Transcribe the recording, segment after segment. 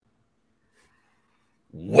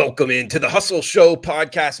Welcome into the Hustle Show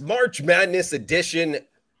podcast, March Madness edition.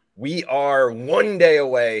 We are one day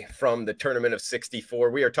away from the Tournament of 64.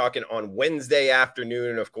 We are talking on Wednesday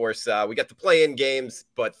afternoon. Of course, we got the play-in games,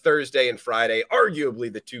 but Thursday and Friday,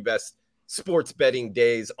 arguably the two best sports betting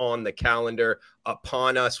days on the calendar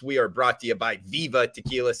upon us. We are brought to you by Viva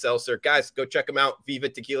Tequila Seltzer. Guys, go check them out,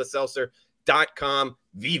 vivatequilaseltzer.com.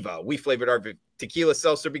 Viva. We flavored our tequila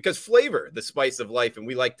seltzer because flavor, the spice of life, and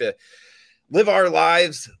we like to live our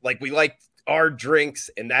lives like we like our drinks,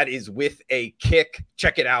 and that is with a kick.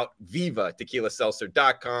 Check it out,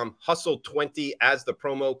 vivatequilaseltzer.com. Hustle20 as the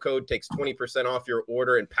promo code takes 20% off your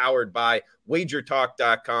order, and powered by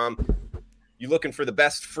wagertalk.com. You looking for the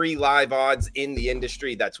best free live odds in the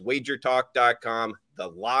industry? That's wagertalk.com, the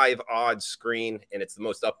live odds screen, and it's the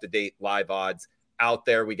most up-to-date live odds out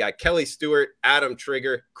there. We got Kelly Stewart, Adam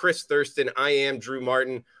Trigger, Chris Thurston. I am Drew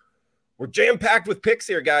Martin. We're jam-packed with picks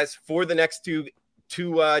here, guys, for the next two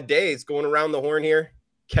days. Going around the horn here,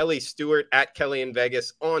 Kelly Stewart at Kelly in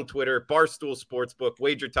Vegas on Twitter, Barstool Sportsbook,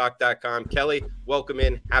 wagertalk.com. Kelly, welcome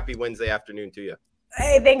in. Happy Wednesday afternoon to you.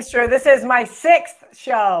 Hey, thanks, Drew. This is my sixth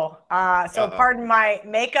show. Pardon my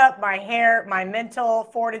makeup, my hair, my mental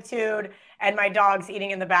fortitude, and my dog's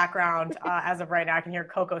eating in the background. As of right now, I can hear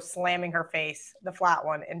Coco slamming her face, the flat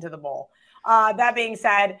one, into the bowl. That being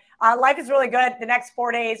said, life is really good. The next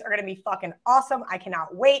 4 days are going to be fucking awesome. I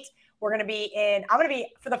cannot wait. I'm going to be,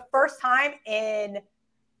 for the first time in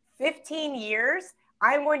 15 years,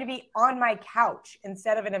 I'm going to be on my couch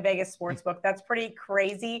instead of in a Vegas sportsbook. That's pretty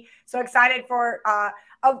crazy. So excited for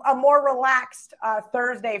a more relaxed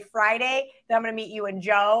Thursday, Friday. Then I'm going to meet you and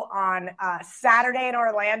Joe on Saturday in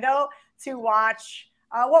Orlando to watch,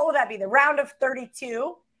 what will that be? The round of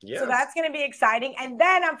 32. Yeah. So that's going to be exciting. And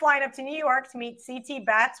then I'm flying up to New York to meet CT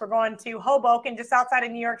Betts. We're going to Hoboken, just outside of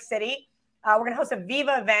New York City. We're going to host a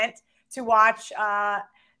Viva event to watch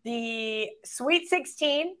the Sweet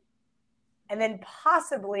 16 and then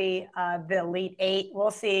possibly the Elite 8. We'll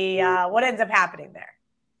see what ends up happening there.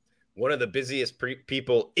 One of the busiest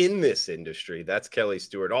people in this industry. That's Kelly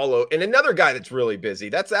Stewart. And another guy that's really busy.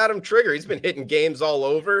 That's Adam Trigger. He's been hitting games all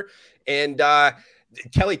over. And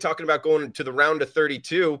Kelly talking about going to the round of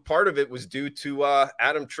 32. Part of it was due to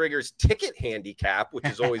Adam Trigger's ticket handicap, which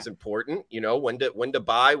is always important. You know, when to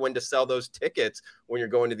buy, when to sell those tickets when you're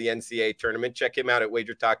going to the NCAA tournament. Check him out at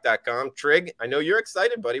wagertalk.com. Trig, I know you're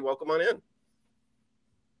excited, buddy. Welcome on in.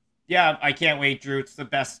 Yeah, I can't wait, Drew. It's the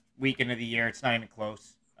best weekend of the year. It's not even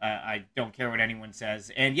close. I don't care what anyone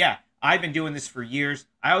says. And yeah, I've been doing this for years.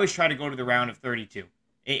 I always try to go to the round of 32.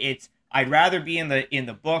 I'd rather be in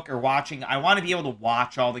the book or watching. I want to be able to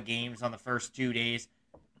watch all the games on the first 2 days.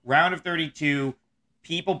 Round of 32,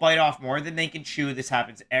 people bite off more than they can chew. This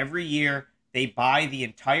happens every year. They buy the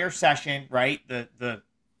entire session, right? The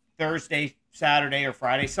Thursday, Saturday, or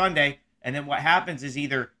Friday, Sunday. And then what happens is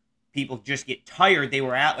either people just get tired. They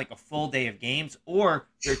were at like a full day of games, or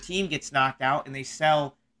their team gets knocked out and they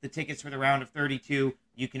sell the tickets for the round of 32.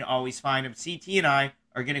 You can always find them. CT and I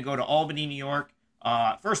are going to go to Albany, New York.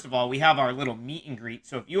 First of all, we have our little meet and greet.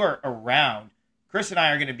 So if you are around, Chris and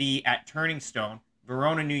I are going to be at Turning Stone,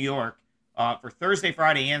 Verona, New York, for Thursday,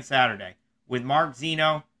 Friday, and Saturday with Mark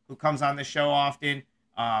Zeno, who comes on the show often,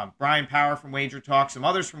 Brian Power from Wager Talk, some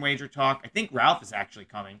others from Wager Talk. I think Ralph is actually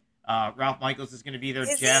coming. Ralph Michaels is going to be there.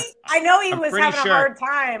 Jeff, I know he was having a hard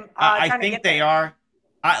time. I think they are.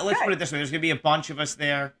 Let's put it this way. There's going to be a bunch of us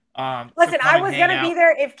there. Listen, I was going to be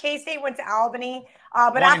there if K-State went to Albany.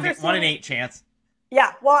 But after 1 in 8 chance.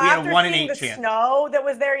 Yeah, well, after seeing the snow that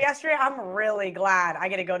was there yesterday, I'm really glad I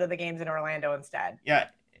get to go to the games in Orlando instead. Yeah,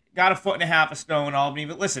 got 1.5 feet of snow in Albany,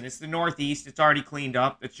 but listen, it's the Northeast. It's already cleaned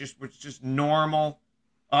up. It's just normal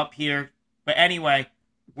up here. But anyway,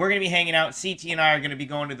 we're going to be hanging out. CT and I are going to be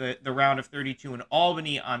going to the round of 32 in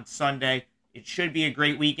Albany on Sunday. It should be a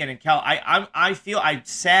great weekend. And Kel, I feel I'm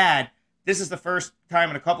sad. This is the first time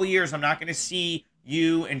in a couple of years I'm not going to see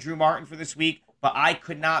you and Drew Martin for this week. But I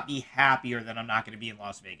could not be happier that I'm not going to be in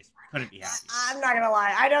Las Vegas. Couldn't be happy. I'm not going to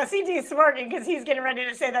lie. I know CT is smirking because he's getting ready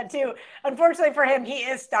to say that too. Unfortunately for him, he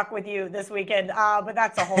is stuck with you this weekend. But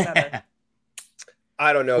that's a whole other.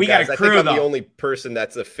 I don't know, guys. I think I'm the only person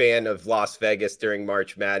that's a fan of Las Vegas during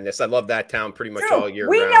March Madness. I love that town pretty much all year round.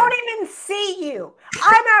 We don't even see you.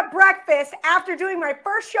 I'm at breakfast after doing my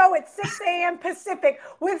first show at 6 a.m. Pacific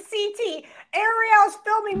with CT. Ariel's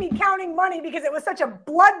filming me counting money because it was such a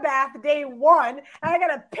bloodbath day one. And I got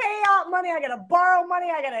to pay out money. I got to borrow money.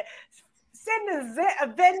 I got to send a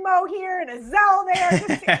Venmo here and a Zelle there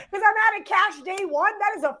because I'm out of cash day one.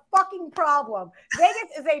 That is a fucking problem.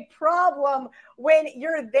 Vegas is a problem when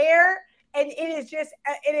you're there And it is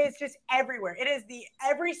just everywhere. It is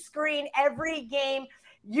every screen, every game.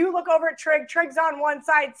 You look over at Trig. Trig's on one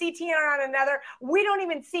side, CTN on another. We don't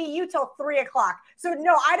even see you till 3:00. So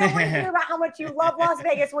no, I don't want to hear about how much you love Las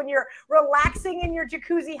Vegas when you're relaxing in your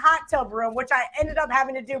jacuzzi hot tub room, which I ended up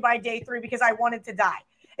having to do by day 3 because I wanted to die.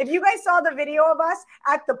 If you guys saw the video of us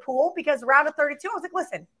at the pool, because round of 32, I was like,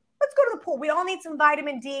 listen, let's go to the pool. We all need some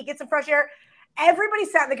vitamin D, get some fresh air. Everybody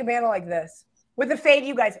sat in the cabana like this with the fade,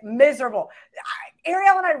 you guys, miserable.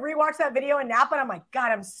 Ariel and I rewatched that video in Napa, and I'm like,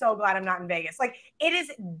 God, I'm so glad I'm not in Vegas. Like, it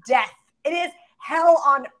is death. It is hell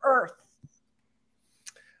on earth.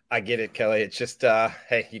 I get it, Kelly. It's just,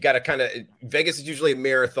 hey, you got to Vegas is usually a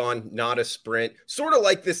marathon, not a sprint. Sort of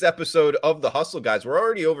like this episode of The Hustle, guys. We're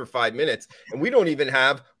already over 5 minutes, and we don't even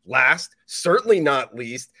have last, certainly not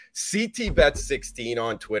least, CT Bets 16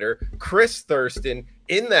 on Twitter. Chris Thurston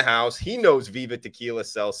in the house. He knows Viva Tequila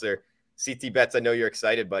Seltzer. CT Bets, I know you're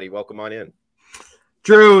excited, buddy. Welcome on in.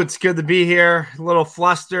 Drew, it's good to be here. A little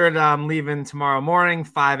flustered. I'm leaving tomorrow morning,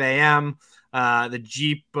 5 a.m. The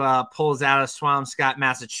Jeep pulls out of Swampscott,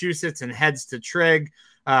 Massachusetts, and heads to Trig,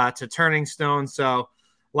 to Turning Stone. So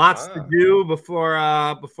lots to do before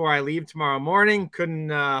I leave tomorrow morning. Couldn't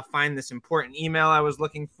find this important email I was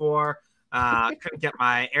looking for. Couldn't get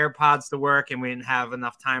my AirPods to work, and we didn't have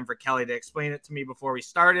enough time for Kelly to explain it to me before we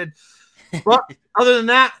started. But other than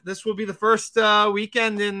that, this will be the first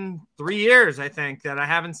weekend in 3 years, I think, that I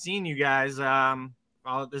haven't seen you guys.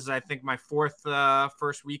 This is, I think, my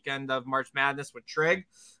first weekend of March Madness with Trig.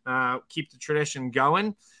 Keep the tradition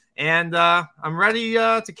going. And I'm ready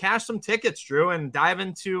to cash some tickets, Drew, and dive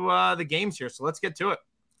into the games here. So let's get to it.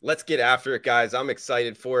 Let's get after it, guys. I'm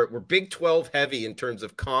excited for it. We're Big 12 heavy in terms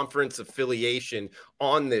of conference affiliation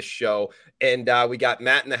on this show. And we got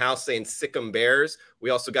Matt in the house saying Sick'em Bears. We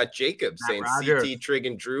also got Jacob saying CT, Trig,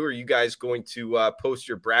 and Drew. Are you guys going to post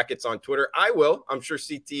your brackets on Twitter? I will. I'm sure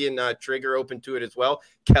CT and Trig are open to it as well.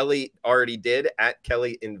 Kelly already did, at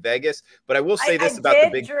Kelly in Vegas. But I will say this about the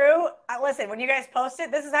big... Drew, listen, when you guys post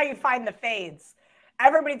it, this is how you find the fades.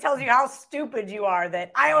 Everybody tells you how stupid you are,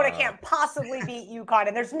 that Iona can't possibly beat UConn,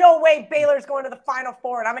 and there's no way Baylor's going to the Final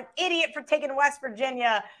Four, and I'm an idiot for taking West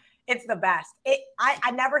Virginia. It's the best. I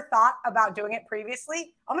never thought about doing it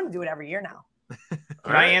previously. I'm going to do it every year now.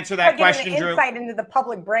 Can I answer that question, Drew? Insight into the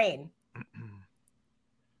public brain.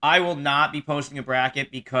 I will not be posting a bracket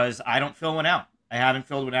because I don't fill one out. I haven't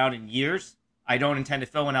filled one out in years. I don't intend to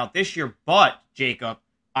fill one out this year, but, Jacob,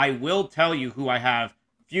 I will tell you who I have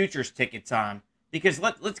futures tickets on. Because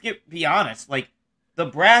let's be honest, like, the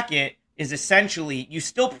bracket is essentially, you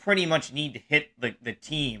still pretty much need to hit the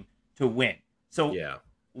team to win. So yeah,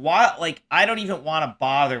 I don't even want to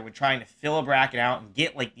bother with trying to fill a bracket out and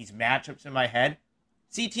get like these matchups in my head.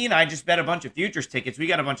 CT and I just bet a bunch of futures tickets. We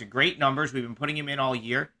got a bunch of great numbers. We've been putting them in all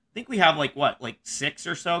year. I think we have like 6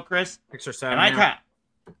 or so, Chris? 6 or 7. And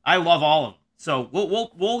I love all of them. So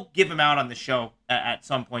we'll give them out on the show at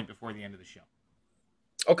some point before the end of the show.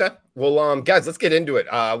 Okay. Well, guys, let's get into it.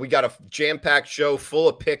 We got a jam-packed show full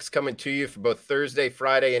of picks coming to you for both Thursday,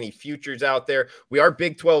 Friday, any futures out there. We are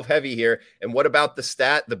Big 12 heavy here. And what about the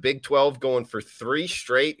stat? The Big 12 going for 3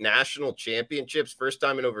 straight national championships. First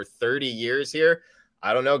time in over 30 years here.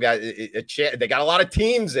 I don't know, guys. They got a lot of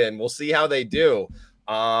teams in. We'll see how they do.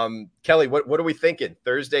 Kelly, what are we thinking?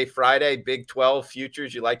 Thursday, Friday, Big 12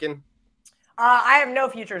 futures, you liking? I have no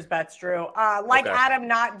futures bets, Drew. Okay. Adam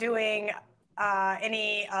not doing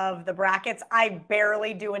any of the brackets. I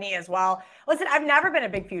barely do any as well. Listen, I've never been a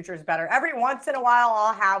big futures bettor. Every once in a while,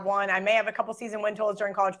 I'll have one. I may have a couple season win totals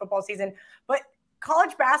during college football season, but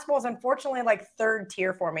college basketball is unfortunately like third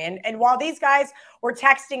tier for me. And while these guys were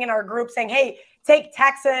texting in our group saying, hey, take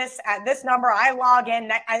Texas at this number, I log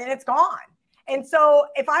in and it's gone. And so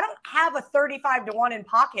if I don't have a 35-1 in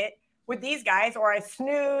pocket with these guys, or I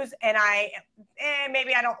snooze and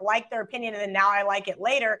maybe I don't like their opinion and then now I like it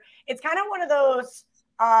later, it's kind of one of those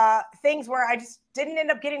things where I just didn't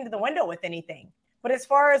end up getting to the window with anything. But as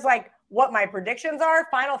far as like what my predictions are,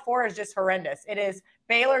 Final Four is just horrendous. It is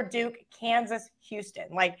Baylor, Duke, Kansas, Houston.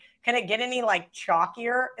 Like, can it get any like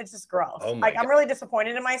chalkier? It's just gross. Oh my God. I'm really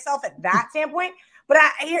disappointed in myself at that standpoint. But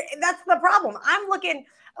that's the problem. I'm looking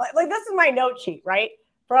like this is my note sheet, right?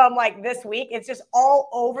 From like this week, it's just all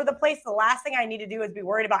over the place. The last thing I need to do is be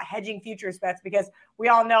worried about hedging futures bets, because we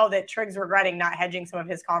all know that Trig's regretting not hedging some of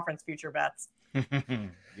his conference future bets.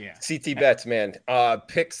 Yeah. CT bets, man.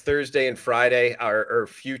 Picks Thursday and Friday are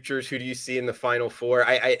futures. Who do you see in the Final Four?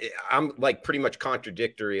 I'm like pretty much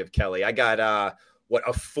contradictory of Kelly. I got a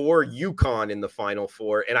 4 UConn in the Final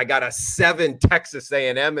Four, and I got a 7 Texas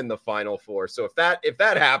A&M in the Final Four. So if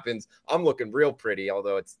that happens, I'm looking real pretty,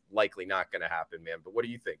 although it's likely not going to happen, man. But what are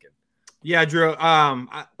you thinking? Yeah, Drew.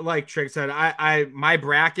 Like Trig said, my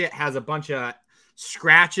bracket has a bunch of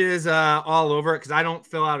scratches all over it because I don't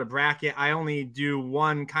fill out a bracket. I only do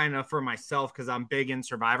one kind of for myself because I'm big in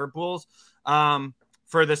survivor pools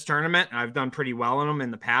for this tournament. I've done pretty well in them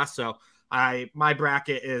in the past, so my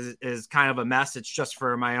bracket is kind of a mess. It's just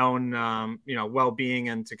for my own well-being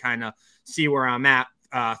and to kind of see where I'm at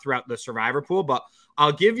throughout the survivor pool. But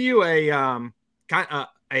I'll give you a kind of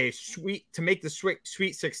a sweet to make the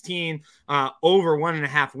sweet 16 over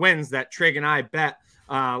 1.5 wins that Trig and I bet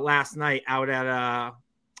last night out at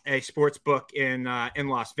a sports book in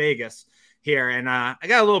Las Vegas here. And I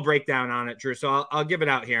got a little breakdown on it, Drew. So I'll give it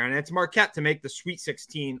out here. And it's Marquette to make the Sweet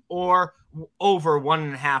 16 or over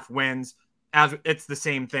 1.5 wins. As it's the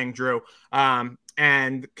same thing, Drew.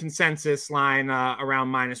 And consensus line around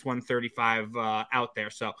minus 135 out there.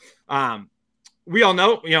 So we all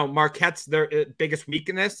know, Marquette's their biggest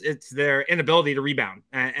weakness. It's their inability to rebound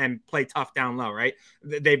and play tough down low, right?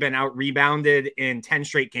 They've been out rebounded in 10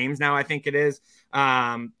 straight games now, I think it is,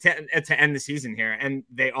 to end the season here. And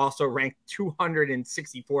they also ranked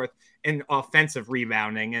 264th in offensive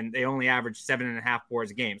rebounding, and they only average 7.5 boards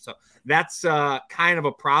a game. So that's kind of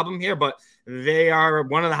a problem here, but they are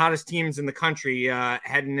one of the hottest teams in the country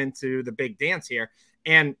heading into the big dance here.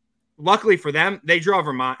 And luckily for them, they draw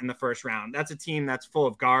Vermont in the first round. That's a team that's full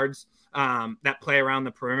of guards that play around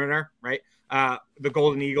the perimeter, right? The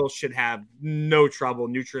Golden Eagles should have no trouble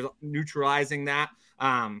neutralizing that.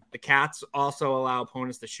 The Cats also allow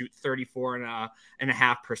opponents to shoot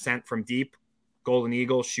 34.5% from deep. Golden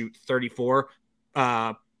Eagles shoot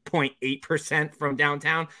 34.8% from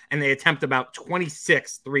downtown, and they attempt about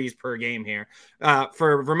 26 threes per game here.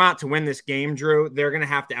 For Vermont to win this game, Drew, they're going to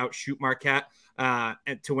have to outshoot Marquette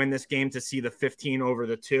to win this game to see the 15 over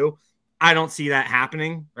the 2. I don't see that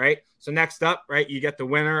happening, right? So next up, right, you get the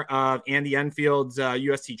winner of Andy Enfield's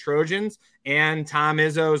USC Trojans and Tom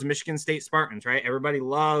Izzo's Michigan State Spartans, right? Everybody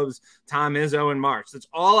loves Tom Izzo in March. That's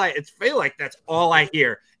all I feel like that's all I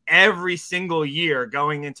hear every single year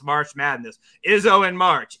going into March Madness. Izzo in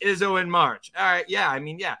March. All right, yeah,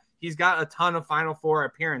 he's got a ton of Final Four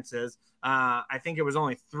appearances. I think it was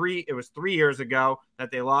 3 years ago that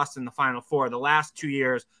they lost in the Final Four. The last 2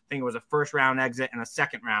 years, I think it was a first round exit and a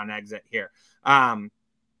second round exit here.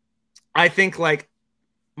 I think like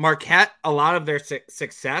Marquette, a lot of their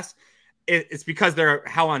success it's because they're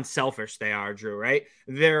how unselfish they are, Drew, right?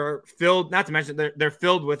 They're filled, not to mention they're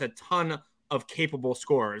filled with a ton of capable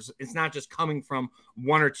scorers. It's not just coming from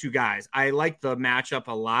one or two guys. I like the matchup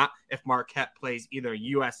a lot if Marquette plays either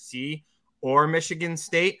USC or Michigan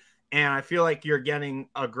State. And I feel like you're getting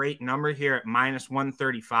a great number here at minus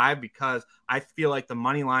 135 because I feel like the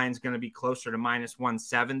money line is going to be closer to minus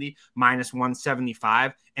 170, minus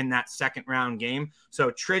 175 in that second round game. So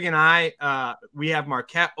Trig and I, we have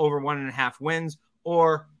Marquette over 1.5 wins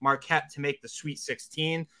or Marquette to make the Sweet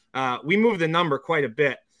 16. We moved the number quite a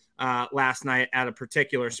bit last night at a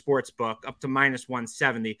particular sports book up to minus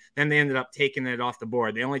 170. Then they ended up taking it off the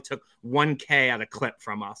board. They only took 1K at a clip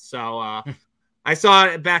from us. So, I saw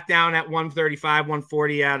it back down at 135,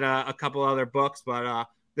 140 at a couple other books, but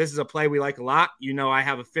this is a play we like a lot. I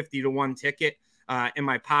have a 50-1 ticket in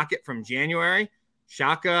my pocket from January.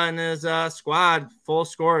 Shaka and his squad, full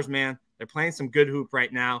scores, man. They're playing some good hoop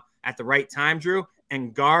right now at the right time, Drew.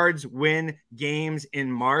 And guards win games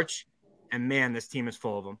in March. And, man, this team is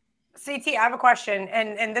full of them. CT, I have a question,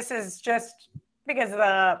 and this is just because of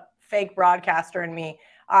the fake broadcaster in me.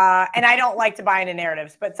 And I don't like to buy into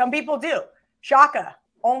narratives, but some people do. Shaka,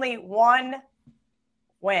 only one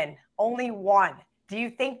win, only one. Do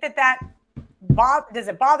you think that does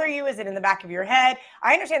it bother you? Is it in the back of your head?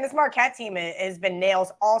 I understand this Marquette team has been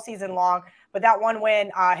nails all season long, but that one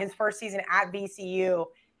win, his first season at VCU,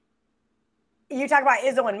 you talk about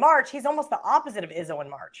Izzo in March. He's almost the opposite of Izzo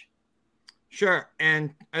in March. Sure,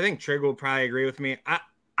 and I think Trig will probably agree with me.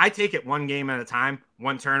 I take it one game at a time,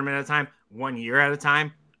 one tournament at a time, 1 year at a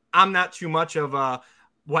time. I'm not too much of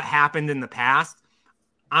what happened in the past.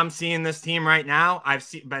 I'm seeing this team right now. I've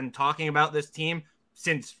been talking about this team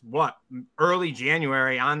since early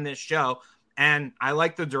January on this show, and I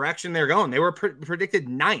like the direction they're going. They were predicted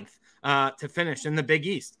 9th to finish in the Big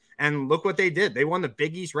East, and look what they did. They won the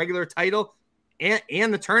Big East regular title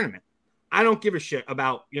and the tournament. I don't give a shit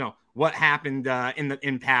about what happened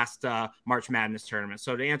in past March Madness tournaments.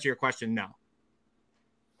 So to answer your question, no.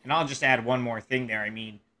 And I'll just add one more thing there.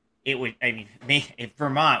 If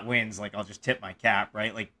Vermont wins, I'll just tip my cap,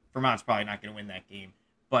 right? Vermont's probably not going to win that game.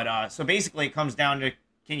 But so basically it comes down to,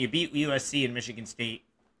 can you beat USC and Michigan State?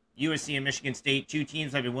 USC and Michigan State, two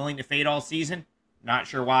teams I've been willing to fade all season. Not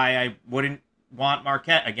sure why I wouldn't want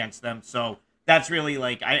Marquette against them. So that's really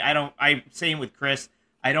like, I'm same with Chris.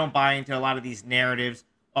 I don't buy into a lot of these narratives.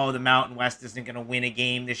 Oh, the Mountain West isn't going to win a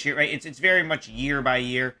game this year, right? It's very much year by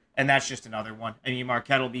year, and that's just another one. I mean,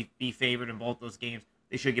 Marquette will be favored in both those games.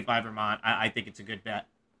 They should get by Vermont. I think it's a good bet,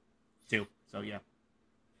 too. So, yeah.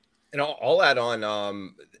 And I'll add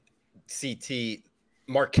on CT.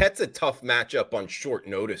 Marquette's a tough matchup on short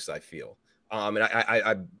notice, I feel. And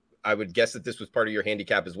I would guess that this was part of your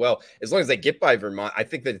handicap as well. As long as they get by Vermont, I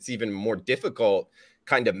think that it's even more difficult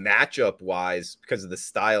kind of matchup wise because of the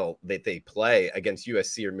style that they play against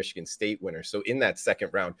USC or Michigan State winners. So in that second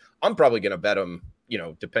round, I'm probably going to bet them,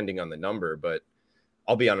 depending on the number, but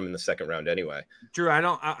I'll be on them in the second round anyway. Drew,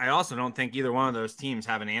 I also don't think either one of those teams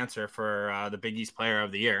have an answer for the Big East Player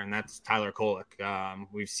of the Year, and that's Tyler Kolek.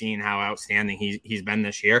 We've seen how outstanding he's been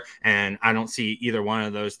this year, and I don't see either one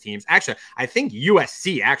of those teams. Actually, I think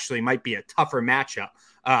USC actually might be a tougher matchup,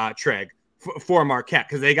 Trig, for Marquette,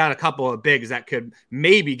 because they got a couple of bigs that could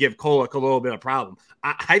maybe give Kolek a little bit of problem.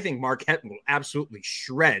 I think Marquette will absolutely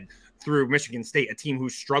shred through Michigan State, a team who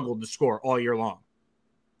struggled to score all year long.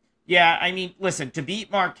 Yeah, I mean, listen, to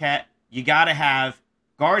beat Marquette, you got to have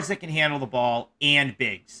guards that can handle the ball and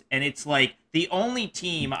bigs. And it's like the only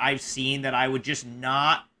team I've seen that I would just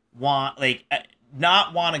not want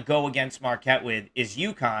to go against Marquette with is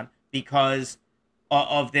UConn because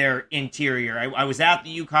of their interior. I was at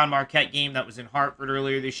the UConn Marquette game that was in Hartford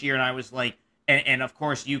earlier this year, and I was like, and of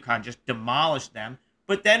course UConn just demolished them.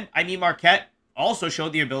 But then, I mean, Marquette also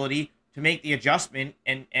showed the ability to make the adjustment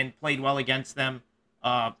and played well against them,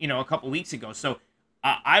 a couple weeks ago. So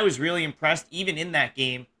I was really impressed, even in that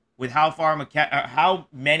game, with how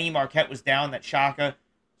many Marquette was down that Shaka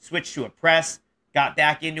switched to a press, got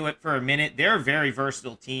back into it for a minute. They're a very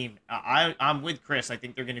versatile team. I'm with Chris. I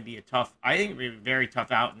think they're going to be a very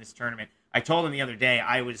tough out in this tournament. I told him the other day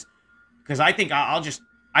because I think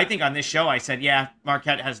I think on this show I said, yeah,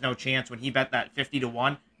 Marquette has no chance when he bet that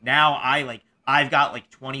 50-1. Now I've got like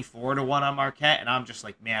 24-1 on Marquette, and I'm just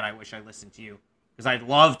like, man, I wish I listened to you because I'd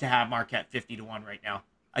love to have Marquette 50-1 right now.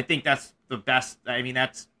 I think that's the best. I mean,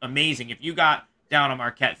 that's amazing. If you got down on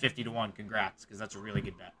Marquette 50-1, congrats, because that's a really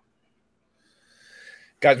good bet.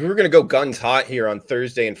 Guys, we were going to go guns hot here on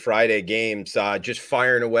Thursday and Friday games, just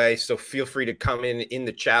firing away. So feel free to come in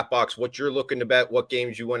the chat box what you're looking to bet, what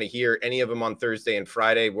games you want to hear, any of them on Thursday and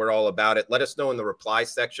Friday. We're all about it. Let us know in the reply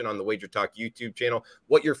section on the Wager Talk YouTube channel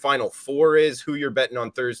what your final four is, who you're betting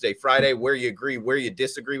on Thursday, Friday, where you agree, where you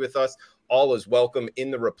disagree with us. All is welcome in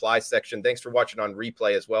the reply section. Thanks for watching on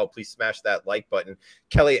replay as well. Please smash that like button.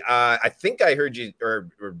 Kelly, I think I heard you or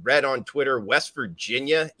read on Twitter, West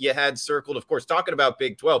Virginia you had circled. Of course, talking about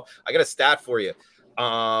Big 12, I got a stat for you.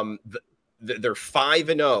 They're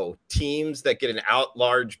 5-0 teams that get an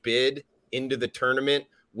out-large bid into the tournament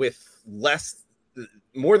with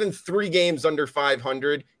more than 3 games under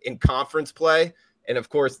 500 in conference play. And, of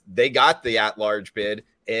course, they got the at-large bid.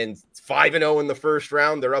 And 5-0 in the first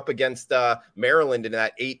round. They're up against Maryland in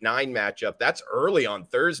that 8-9 matchup. That's early on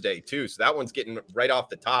Thursday, too. So that one's getting right off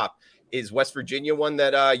the top. Is West Virginia one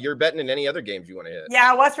that you're betting in any other games you want to hit?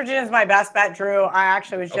 Yeah, West Virginia is my best bet, Drew. I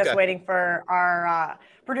actually was just waiting for our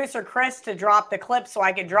producer, Chris, to drop the clip so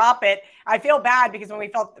I could drop it. I feel bad because when we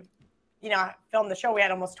filmed the show, we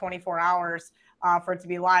had almost 24 hours for it to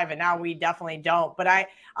be live, and now we definitely don't. But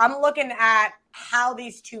I'm looking at how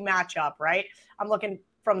these two match up, right? I'm looking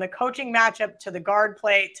from the coaching matchup to the guard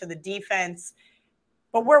play to the defense.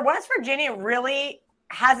 But where West Virginia really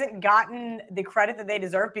hasn't gotten the credit that they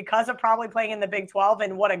deserve because of probably playing in the Big 12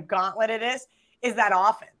 and what a gauntlet it is that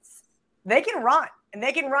offense. They can run, and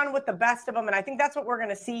they can run with the best of them. And I think that's what we're going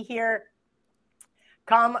to see here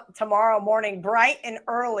come tomorrow morning, bright and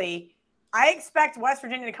early. I expect West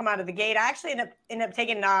Virginia to come out of the gate. I actually end up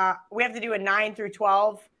taking we have to do a 9 through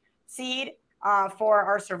 12 seed for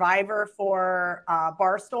our survivor for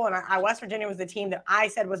Barstool. And West Virginia was the team that I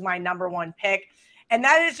said was my number one pick. And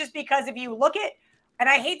that is just because if you look at, and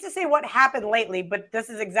I hate to say what happened lately, but this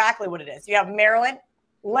is exactly what it is. You have Maryland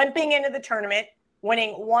limping into the tournament,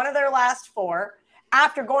 winning one of their last 4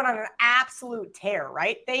 after going on an absolute tear,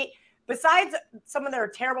 right? Besides some of their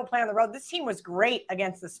terrible play on the road, this team was great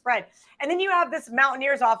against the spread. And then you have this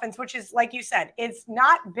Mountaineers offense, which is, like you said, it's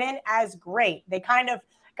not been as great. They kind of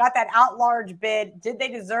got that out-large bid. Did they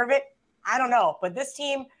deserve it? I don't know. But this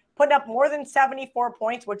team put up more than 74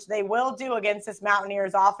 points, which they will do against this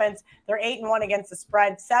Mountaineers offense. They're 8-1 against the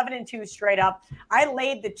spread, 7-2 straight up. I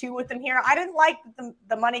laid the 2 with them here. I didn't like that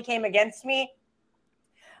the money came against me.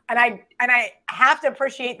 And I have to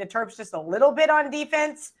appreciate the Terps just a little bit on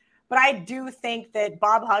defense. But I do think that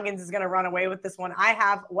Bob Huggins is going to run away with this one. I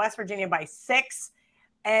have West Virginia by 6.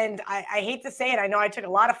 And I hate to say it. I know I took a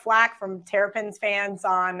lot of flack from Terrapins fans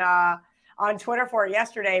on Twitter for it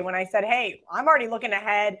yesterday when I said, hey, I'm already looking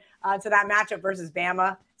ahead to that matchup versus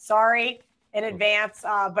Bama. Sorry in advance,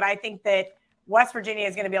 but I think that West Virginia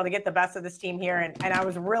is going to be able to get the best of this team here, and I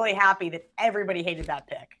was really happy that everybody hated that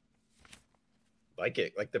pick. Like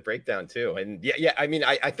it, like the breakdown too. And yeah. I mean,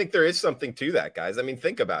 I think there is something to that, guys. I mean,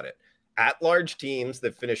 think about it. At-large teams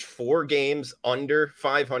that finish 4 games under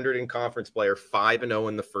 500 in conference play are 5-0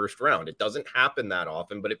 in the first round. It doesn't happen that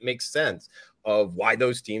often, but it makes sense of why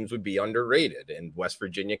those teams would be underrated. And West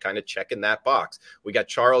Virginia kind of checking that box. We got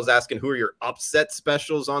Charles asking, who are your upset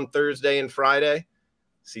specials on Thursday and Friday?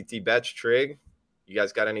 CT Betch, Trig, you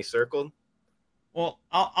guys got any circled? Well,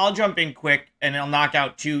 I'll jump in quick and I'll knock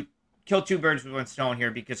out kill 2 birds with 1 stone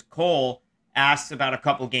here, because Cole asked about a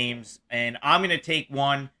couple games, and I'm going to take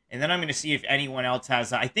one. And then I'm going to see if anyone else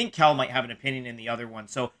has. I think Kel might have an opinion in the other one.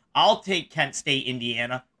 So I'll take Kent State,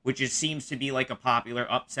 Indiana, which seems to be like a popular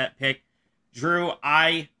upset pick. Drew,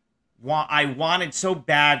 I wanted so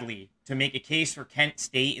badly to make a case for Kent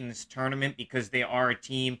State in this tournament because they are a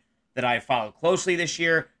team that I followed closely this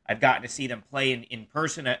year. I've gotten to see them play in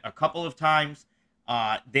person a couple of times.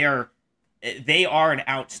 They are an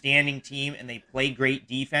outstanding team, and they play great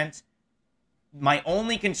defense. My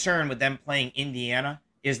only concern with them playing Indiana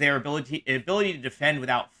is their ability to defend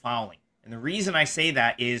without fouling. And the reason I say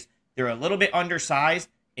that is they're a little bit undersized,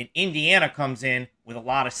 and Indiana comes in with a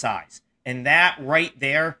lot of size. And that right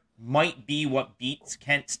there might be what beats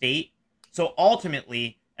Kent State. So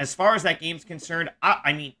ultimately, as far as that game's concerned,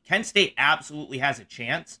 I mean, Kent State absolutely has a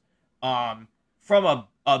chance. From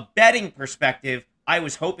a betting perspective, I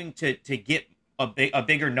was hoping to get a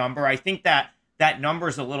bigger number. I think that number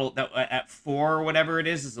is a little, at 4 or whatever it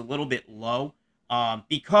is a little bit low.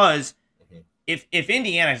 Because if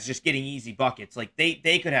Indiana is just getting easy buckets, like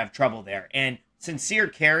they could have trouble there. And Sincere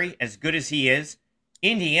Carey, as good as he is,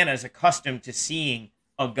 Indiana is accustomed to seeing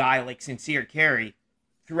a guy like Sincere Carey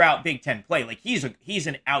throughout Big Ten play. Like he's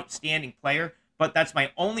an outstanding player, but that's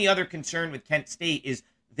my only other concern with Kent State is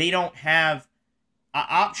they don't have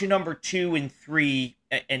option number 2 and 3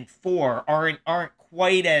 and 4 aren't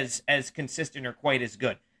quite as consistent or quite as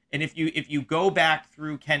good. And if you go back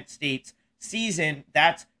through Kent State's season,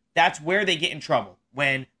 that's where they get in trouble,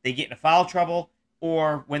 when they get into foul trouble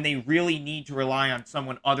or when they really need to rely on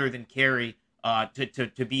someone other than Carey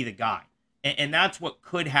to be the guy. And that's what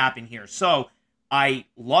could happen here. So I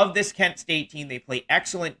love this Kent State team. They play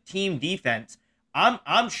excellent team defense.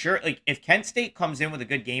 I'm sure, like, if Kent State comes in with a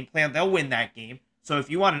good game plan, they'll win that game. So if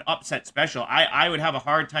you want an upset special, I would have a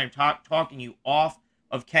hard time talking you off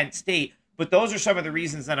of Kent State. But those are some of the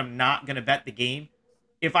reasons that I'm not going to bet the game.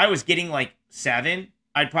 If I was getting like 7,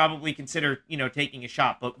 I'd probably consider, taking a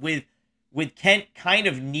shot. But with Kent kind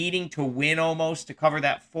of needing to win almost to cover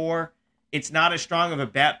that 4, it's not as strong of a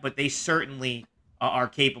bet, but they certainly are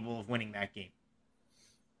capable of winning that game.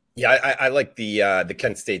 Yeah, I like the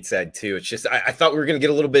Kent State side too. It's just I thought we were going to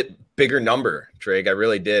get a little bit bigger number, Trig. I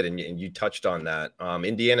really did, and you touched on that.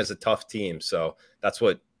 Indiana's a tough team, so that's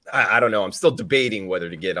what I don't know. I'm still debating whether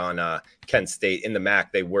to get on Kent State in the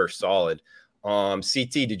MAC. They were solid.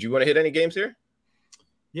 CT, did you want to hit any games here?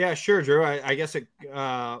 Yeah, sure, Drew. I guess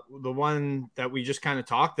the one that we just kind of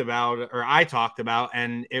talked about, or I talked about,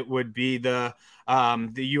 and it would be the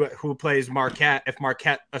who plays Marquette. If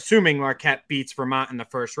Marquette, assuming Marquette beats Vermont in the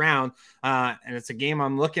first round, and it's a game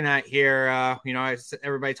I'm looking at here.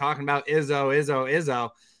 Everybody talking about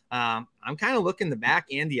Izzo. I'm kind of looking to back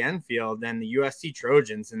Andy Enfield and the USC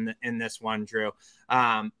Trojans in this one, Drew.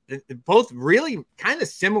 Both really kind of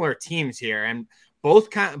similar teams here, and both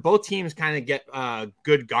teams kind of get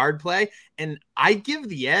good guard play, and I give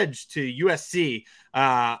the edge to USC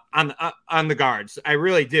on the guards. I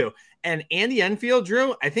really do. And Andy Enfield,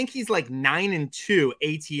 Drew, I think he's like 9-2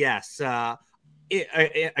 ATS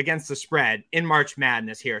against the spread in March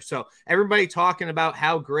Madness here. So everybody talking about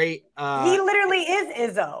how great he literally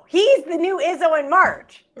is Izzo. He's the new Izzo in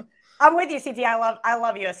March. I'm with you, CT. I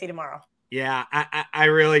love USC tomorrow. Yeah, I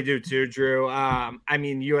really do too, Drew. I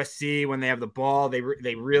mean, USC, when they have the ball, they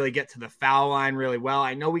really get to the foul line really well.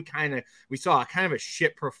 I know we saw kind of a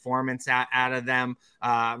shit performance out of them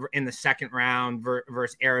in the second round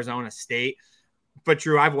versus Arizona State. But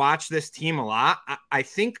Drew, I've watched this team a lot. I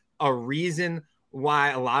think a reason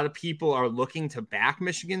why a lot of people are looking to back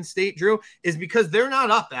Michigan State, Drew, is because they're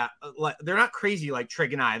not crazy like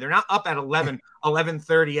Trig and I. They're not up at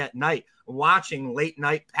 11:30 at night watching late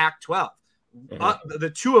night Pac-12.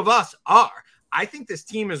 The two of us are. I think this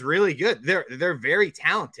team is really good. They're very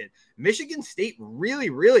talented. Michigan State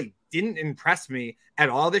really didn't impress me at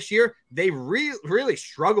all this year. They really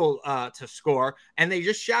struggled to score, and they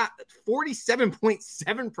just shot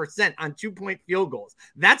 47.7% on 2-point field goals.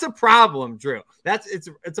 That's a problem, Drew.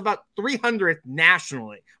 It's about 300th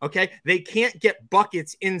nationally. Okay, they can't get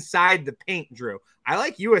buckets inside the paint, Drew. I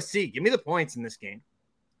like USC. Give me the points in this game.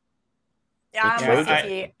 Yeah, I'm with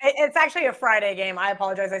CT. It's actually a Friday game. I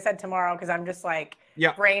apologize. I said tomorrow because I'm just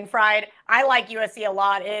brain fried. I like USC a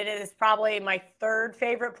lot. It is probably my third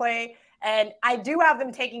favorite play. And I do have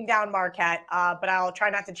them taking down Marquette, but I'll try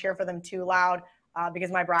not to cheer for them too loud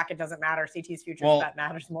because my bracket doesn't matter. CT's futures bet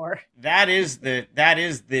matters more. That is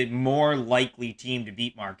the more likely team to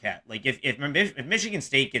beat Marquette. Like if Michigan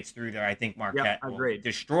State gets through there, I think Marquette will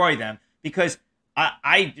destroy them because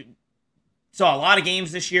I saw a lot of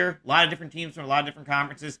games this year, a lot of different teams from a lot of different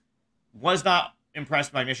conferences. Was not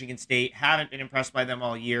impressed by Michigan State. Haven't been impressed by them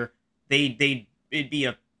all year. It'd be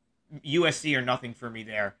a USC or nothing for me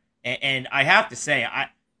there. And I have to say,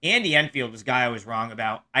 Andy Enfield was a guy I was wrong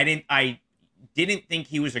about. I didn't think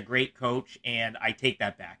he was a great coach, and I take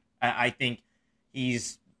that back. I think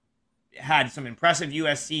he's had some impressive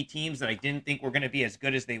USC teams that I didn't think were going to be as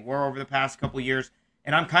good as they were over the past couple of years.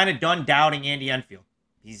 And I'm kind of done doubting Andy Enfield.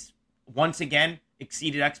 He's once again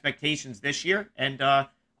exceeded expectations this year, and I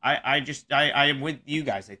am with you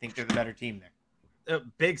guys. I think they're the better team there. A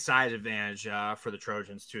big size advantage for the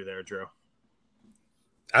Trojans too there, Drew.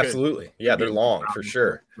 Absolutely. Good. Yeah, they're long for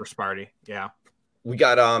sure. For Sparty. Yeah. We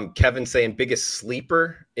got Kevin saying biggest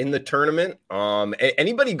sleeper in the tournament.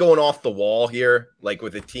 Anybody going off the wall here, like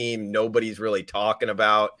with a team nobody's really talking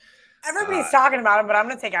about? Everybody's talking about him, but I'm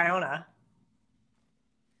going to take Iona.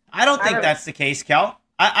 I don't think that's the case, Kel.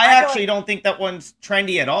 I actually don't think that one's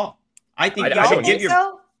trendy at all. I think you should give your.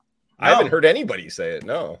 So? I haven't heard anybody say it.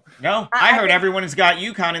 No. I heard everyone has got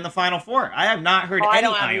UConn in the Final Four. I have not heard any. I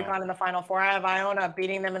don't have UConn in the Final Four. I have Iona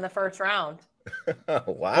beating them in the first round. Wow.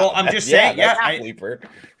 Well, I'm just saying. Sleeper.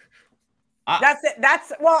 That's it.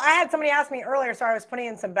 Well, I had somebody ask me earlier, so I was putting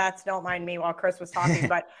in some bets. Don't mind me while Chris was talking,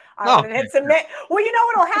 but I wanted to hit submit. Well, you know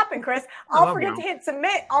what'll happen, Chris? I'll forget to hit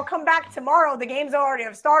submit. I'll come back tomorrow. The games already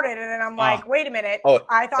have started, and then I'm like, wait a minute. Oh,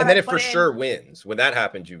 I thought. And then it for sure wins. When that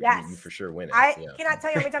happens, you for sure win it. I cannot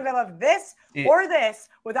tell you how many times I love this or this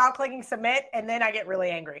without clicking submit, and then I get really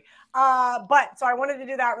angry. But so I wanted to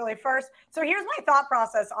do that really first. So here's my thought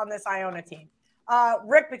process on this Iona team.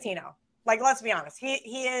 Rick Pitino. Like, let's be honest.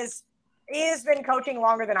 He has been coaching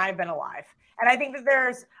longer than I've been alive. And I think that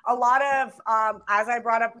there's a lot of, as I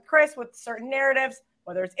brought up with Chris, with certain narratives,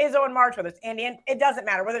 whether it's Izzo in March, whether it's Andy, it doesn't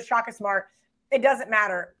matter. Whether it's Shaka Smart, it doesn't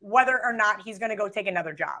matter whether or not he's going to go take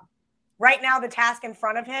another job. Right now, the task in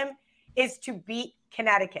front of him is to beat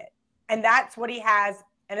Connecticut. And that's what he has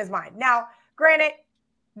in his mind. Now, granted,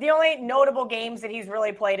 the only notable games that he's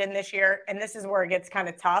really played in this year, and this is where it gets kind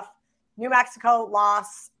of tough, New Mexico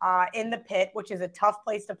loss in the pit, which is a tough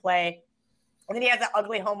place to play. And then he has an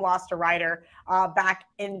ugly home loss to Ryder back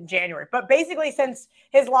in January. But basically, since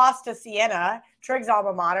his loss to Siena, Trig's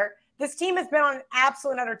alma mater, this team has been on an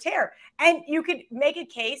absolute utter tear. And you could make a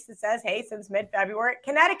case that says, hey, since mid-February,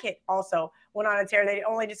 Connecticut also went on a tear. They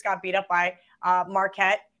only just got beat up by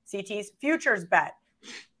Marquette, CT's futures bet.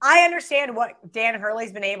 I understand what Dan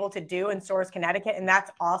Hurley's been able to do in Source, Connecticut, and that's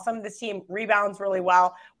awesome. This team rebounds really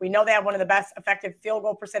well. We know they have one of the best effective field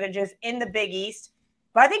goal percentages in the Big East.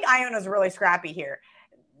 But I think Iona's really scrappy here.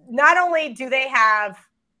 Not only do they have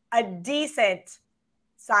a decent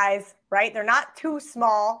size, right? They're not too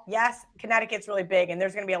small. Yes, Connecticut's really big, and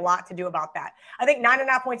there's going to be a lot to do about that. I think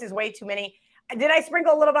 9.5 points is way too many. Did I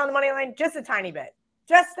sprinkle a little bit on the money line? Just a tiny bit.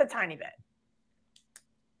 Just a tiny bit.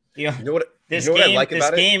 Yeah. You know what I like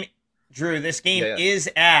about it? Drew, this game is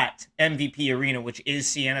at MVP Arena, which is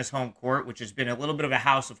Siena's home court, which has been a little bit of a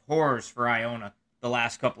house of horrors for Iona the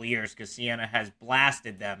last couple of years because Siena has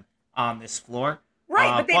blasted them on this floor.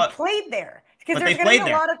 Right, but they played there. Because there's going to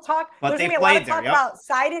be a lot of talk. There's going to be a lot of talk about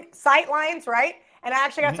sight lines, right? And I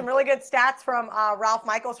actually got some really good stats from Ralph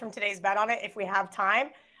Michaels from today's bet on it if we have time.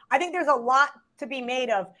 I think there's a lot to be made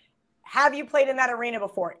of. Have you played in that arena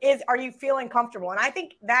before? Are you feeling comfortable? And I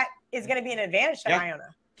think that is going to be an advantage to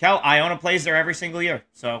Iona. Cal, Iona plays there every single year.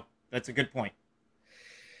 So that's a good point.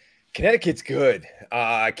 Connecticut's good,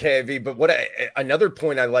 KV. But another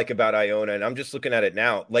point I like about Iona, and I'm just looking at it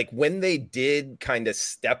now, like when they did kind of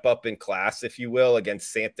step up in class, if you will,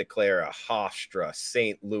 against Santa Clara, Hofstra,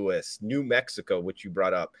 St. Louis, New Mexico, which you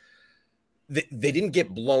brought up, they didn't get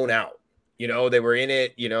blown out. You know, they were in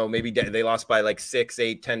it, you know, maybe they lost by like 6,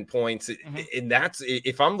 8, 10 points. And that's,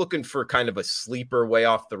 if I'm looking for kind of a sleeper way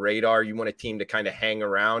off the radar, you want a team to kind of hang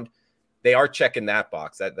around. they are checking that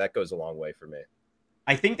box. That goes a long way for me.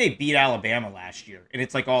 I think they beat Alabama last year, and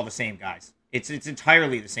it's like all the same guys. It's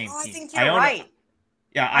entirely the same team. I think you're right.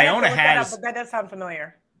 Yeah, I Iona has. But that does sound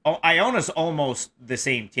familiar. Oh, Iona's almost the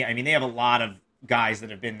same team. I mean, they have a lot of guys that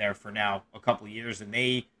have been there for now a couple of years, and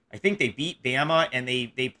I think they beat Bama, and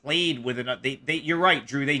they played with enough. You're right,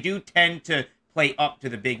 Drew. They do tend to play up to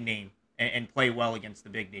the big name and play well against the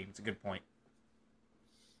big name. It's a good point.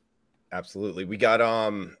 Absolutely. We got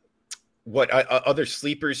other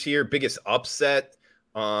sleepers here? Biggest upset.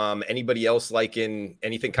 Anybody else liking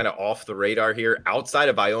anything kind of off the radar here outside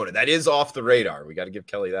of Iona? That is off the radar. We got to give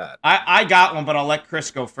Kelly that. I got one, but I'll let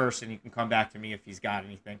Chris go first, and he can come back to me if he's got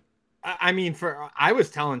anything. I mean, I was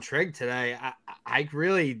telling Trig today, I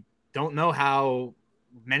really don't know how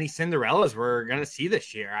many Cinderellas we're going to see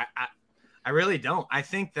this year. I really don't. I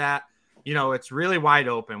think that, it's really wide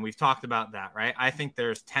open. We've talked about that, right? I think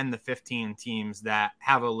there's 10 to 15 teams that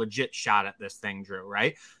have a legit shot at this thing, Drew,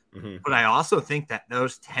 right? Mm-hmm. But I also think that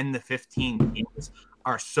those 10 to 15 teams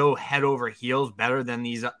are so head over heels better than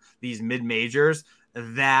these mid-majors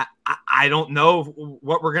that I don't know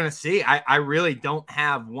what we're going to see. I really don't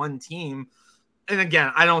have one team. And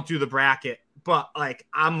again, I don't do the bracket, but like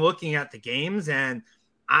I'm looking at the games and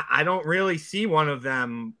I don't really see one of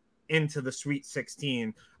them into the Sweet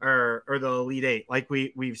 16 or the Elite 8 like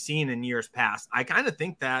we've seen in years past. I kind of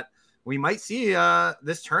think that we might see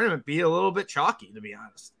this tournament be a little bit chalky, to be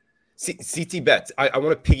honest. CT bets. I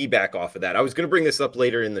want to piggyback off of that. I was going to bring this up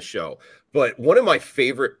later in the show, but one of my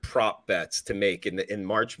favorite prop bets to make in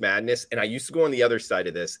March Madness, and I used to go on the other side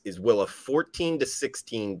of this, is will a 14 to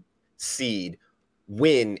 16 seed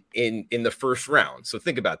win in the first round? So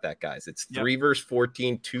think about that, guys. It's 3 versus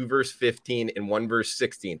 14, 2 versus 15, and 1 versus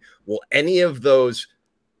 16. Will any of those,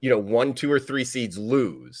 1, 2, or 3 seeds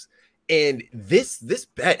lose? And this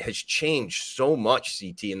bet has changed so much,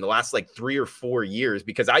 CT, in the last like 3 or 4 years,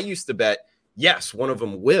 because I used to bet, yes, one of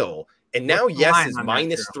them will. And now yes is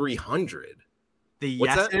minus 300. The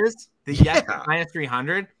yes is? The yes is minus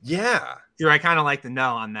 300? Yeah. Dude, I kind of like the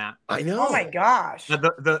no on that. I know. Oh my gosh. The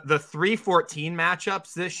 3-14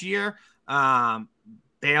 matchups this year,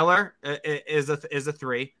 Baylor is a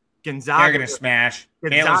 3. Gonzaga. They're going to smash.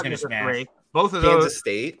 Baylor's going to smash. 3. Both of those. Kansas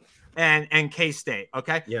State. And K-State,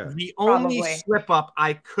 okay? Yeah. The only slip up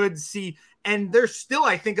I could see, and there's still,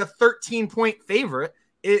 I think, a 13-point favorite,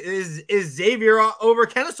 is Xavier over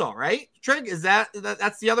Kennesaw, right? Trig, is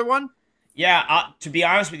that's the other one? Yeah, to be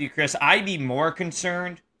honest with you, Chris, I'd be more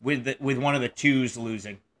concerned with one of the 2s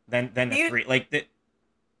losing than the 3. Like the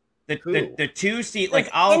 2 seed. Like,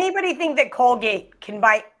 anybody think that Colgate can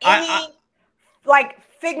by any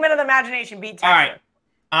figment of the imagination beat Texas? All right.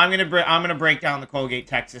 I'm gonna break down the Colgate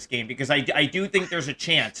Texas game because I do think there's a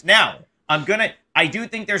chance. Now I do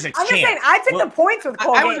think there's a chance. I'm just saying I took the points with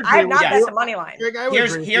Colgate. I have not bet the money line.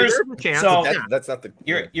 Here's so that's not the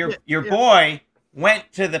your boy went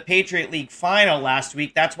to the Patriot League final last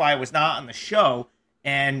week. That's why I was not on the show.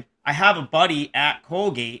 And I have a buddy at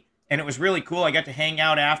Colgate, and it was really cool. I got to hang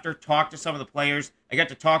out after, talk to some of the players. I got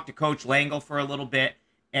to talk to Coach Langle for a little bit,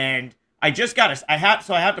 and I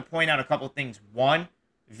have to point out a couple of things. One,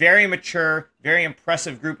 very mature, very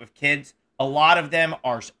impressive group of kids. A lot of them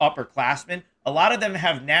are upperclassmen. A lot of them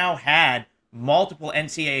have now had multiple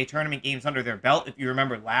NCAA tournament games under their belt. If you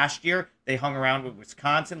remember last year, they hung around with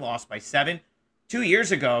Wisconsin, lost by 7. 2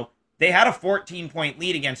 years ago, they had a 14-point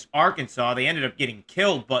lead against Arkansas. They ended up getting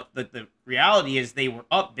killed, but the reality is they were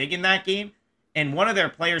up big in that game. And one of their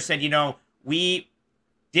players said, we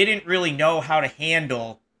didn't really know how to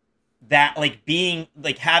handle that,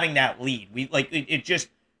 having that lead. We it just,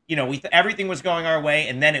 everything was going our way,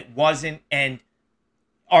 and then it wasn't, and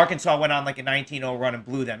Arkansas went on like a 19-0 run and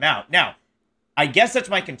blew them out. Now, I guess that's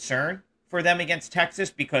my concern for them against Texas,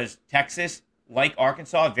 because Texas, like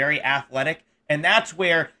Arkansas, very athletic, and that's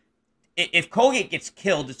where if Colgate gets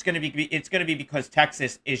killed, it's going to be because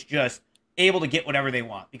Texas is just able to get whatever they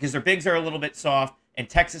want, because their bigs are a little bit soft, and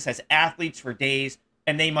Texas has athletes for days,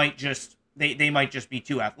 and they might just be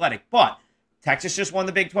too athletic. But Texas just won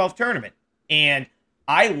the Big 12 tournament, and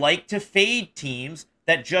I like to fade teams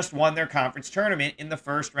that just won their conference tournament in the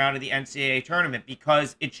first round of the NCAA tournament,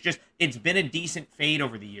 because it's been a decent fade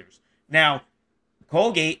over the years. Now,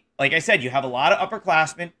 Colgate, like I said, you have a lot of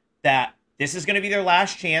upperclassmen that this is going to be their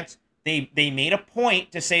last chance. They made a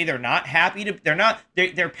point to say they're not happy to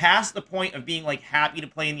they're past the point of being happy to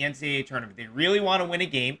play in the NCAA tournament. They really want to win a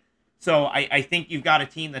game. So I think you've got a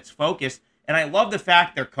team that's focused. And I love the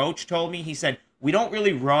fact their coach told me, he said, we don't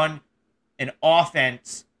really run an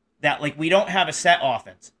offense that we don't have a set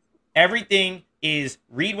offense. Everything is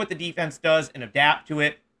read what the defense does and adapt to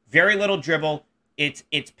it. Very little dribble.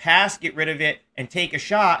 It's pass, get rid of it, and take a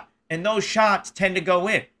shot, and those shots tend to go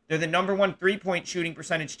in. They're the number one three-point shooting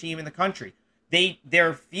percentage team in the country.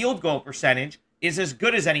 Their field goal percentage is as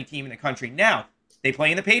good as any team in the country. Now, they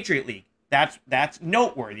play in the Patriot League. That's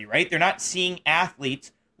noteworthy, right? They're not seeing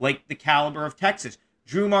athletes like the caliber of Texas.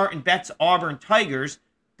 Drew Martin Betts' Auburn Tigers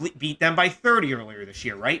beat them by 30 earlier this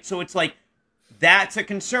year, right? So it's like, that's a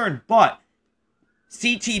concern. But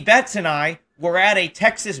CT Betts and I were at a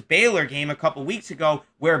Texas-Baylor game a couple weeks ago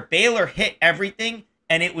where Baylor hit everything,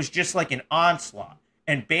 and it was just like an onslaught.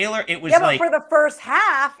 And Baylor, it was but for the first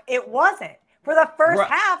half, it wasn't. For the first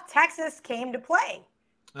half, Texas came to play.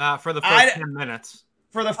 For the first 10 minutes.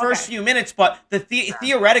 For the first few minutes, but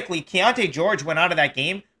theoretically, Keontae George went out of that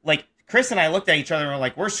game. Like, Chris and I looked at each other and were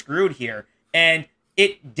like, we're screwed here. And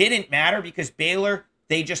it didn't matter because Baylor,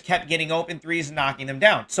 they just kept getting open threes and knocking them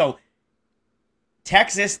down. So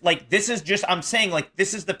Texas, like, this is just, I'm saying, like,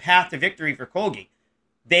 this is the path to victory for Colgate.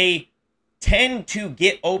 They tend to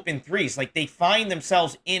get open threes. Like, they find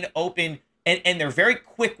themselves in open, and they're very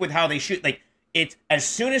quick with how they shoot. Like, it's as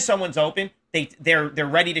soon as someone's open, they're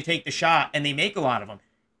ready to take the shot, and they make a lot of them.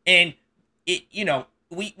 And it,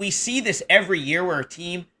 we see this every year where a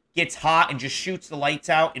team gets hot and just shoots the lights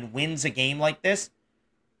out and wins a game like this.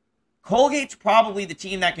 Colgate's probably the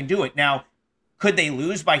team that can do it. Now, could they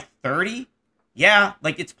lose by 30? Yeah,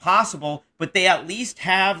 like, it's possible, but they at least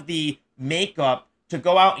have the makeup to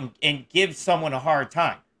go out and give someone a hard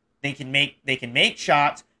time. They can make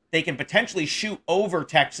shots. They can potentially shoot over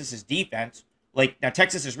Texas's defense. Like, now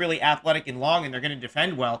Texas is really athletic and long, and they're going to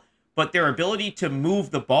defend well, but their ability to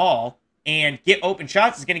move the ball and get open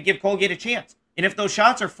shots is going to give Colgate a chance. And if those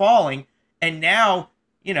shots are falling, and now,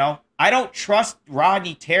 I don't trust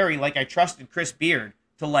Rodney Terry like I trusted Chris Beard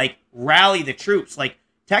to, like, rally the troops. Like,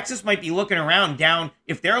 Texas might be looking around down.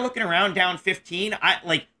 If they're looking around down 15,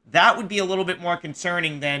 that would be a little bit more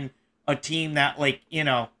concerning than a team that, like,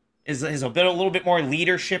 is a little bit more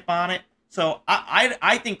leadership on it. So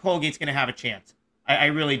I think Colgate's going to have a chance. I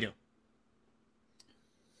really do.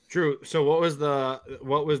 Drew, so what was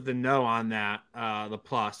the no on that? The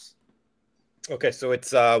plus. Okay, so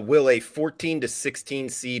it's will a 14 to 16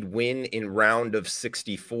 seed win in round of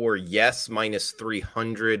 64? Yes, minus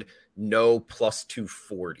 300. No, plus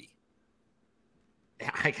 240.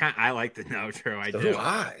 I like the no, Drew. I so do.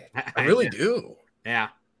 I really do. Yeah,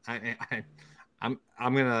 I'm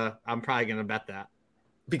probably gonna bet that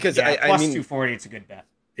because plus I mean 240. It's a good bet.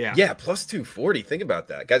 Yeah, plus 240. Think about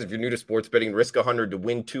that, guys. If you're new to sports betting, risk 100 to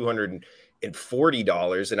win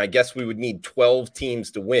 $240, and I guess we would need 12 teams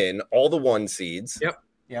to win. All the 1 seeds. Yep.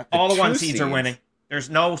 Yeah. All the 1 seeds are winning. There's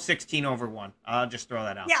no 16 over 1. I'll just throw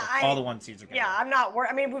that out. Yeah, all the 1 seeds are. Yeah, I'm not worried.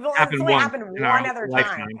 I mean, it's only happened one other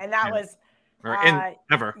time, and that was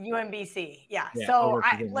ever UMBC. Yeah. So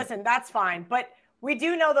listen, that's fine, but we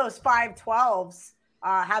do know those 5-12s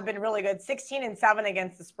have been really good. 16-7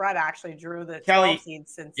 against the spread actually drew the 12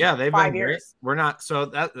 seeds since they've 5 been years. We're not so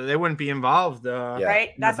that they wouldn't be involved.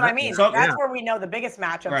 Right. That's what I mean. So that's where we know the biggest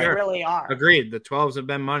matchups really are. Agreed. The 12s have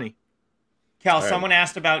been money. Cal, someone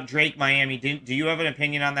asked about Drake Miami. Do you have an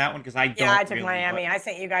opinion on that one? Because I don't. Yeah, I took really, Miami. I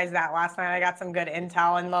sent you guys that last night. I got some good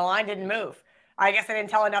intel, and the line didn't move. I guess I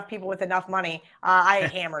didn't tell enough people with enough money.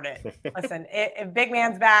 I hammered it. Listen, if Big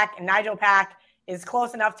Man's back and Nigel Pack is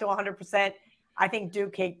close enough to 100%, I think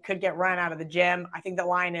Duke could get run out of the gym. I think the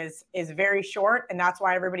line is very short, and that's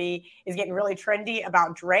why everybody is getting really trendy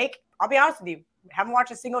about Drake. I'll be honest with you, haven't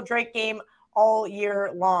watched a single Drake game all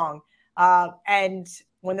year long. And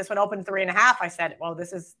when this one opened 3.5, I said, well,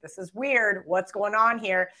 this is weird. What's going on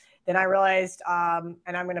here? Then I realized, and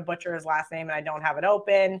I'm going to butcher his last name, and I don't have it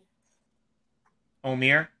open.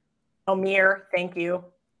 Omir, thank you.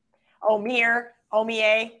 Omir.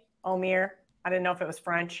 I didn't know if it was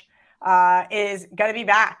French. Is going to be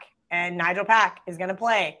back, and Nigel Pack is going to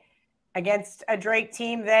play against a Drake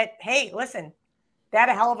team that, hey, listen, they had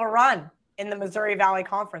a hell of a run in the Missouri Valley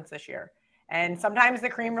Conference this year. And sometimes the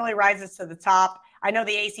cream really rises to the top. I know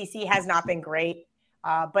the ACC has not been great,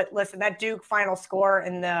 but listen, that Duke final score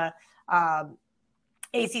in the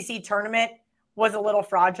ACC tournament was a little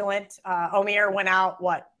fraudulent. Omir went out,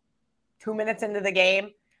 2 minutes into the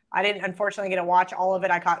game. I didn't, unfortunately, get to watch all of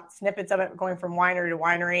it. I caught snippets of it going from winery to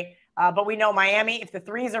winery. But we know Miami, if the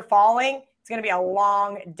threes are falling, it's going to be a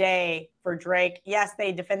long day for Drake. Yes,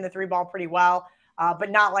 they defend the three ball pretty well,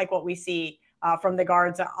 but not like what we see from the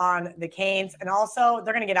guards on the Canes. And also,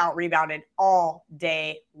 they're going to get out rebounded all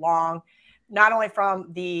day long, not only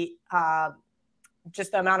from the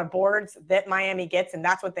just the amount of boards that Miami gets, and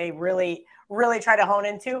that's what they really, really try to hone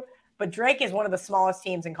into. But Drake is one of the smallest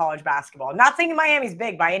teams in college basketball. I'm not saying Miami's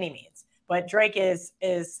big by any means, but Drake is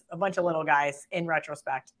a bunch of little guys in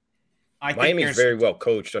retrospect. Miami's very well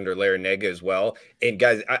coached under Larinaga as well. And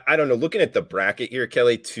guys, I don't know, looking at the bracket here,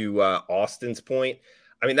 Kelly, to Austin's point,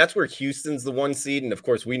 I mean, that's where Houston's the 1 seed. And of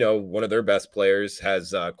course, we know one of their best players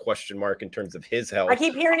has a question mark in terms of his health. I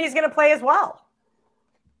keep hearing he's going to play as well.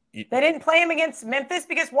 They didn't play him against Memphis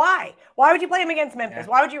because why? Why would you play him against Memphis?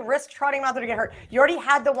 Yeah. Why would you risk trotting him out there to get hurt? You already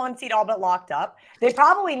had the 1 seed all but locked up. They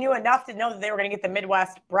probably knew enough to know that they were going to get the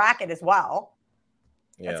Midwest bracket as well.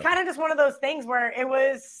 Yeah. It's kind of just one of those things where it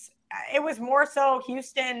was more so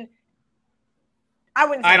Houston.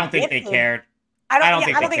 I don't think they cared. I don't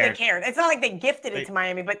think they cared. It's not like they gifted it to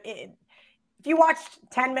Miami, but if you watched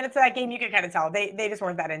 10 minutes of that game, you could kind of tell they just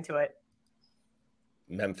weren't that into it.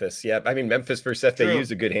 Memphis, yeah. I mean, Memphis versus FAU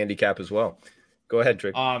is a good handicap as well. Go ahead,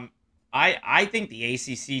 Trick. I think the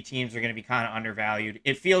ACC teams are going to be kind of undervalued.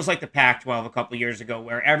 It feels like the Pac-12 a couple years ago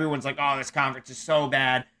where everyone's like, oh, this conference is so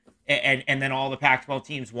bad, and then all the Pac-12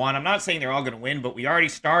 teams won. I'm not saying they're all going to win, but we already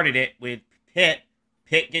started it with Pitt.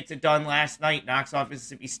 Pitt gets it done last night, knocks off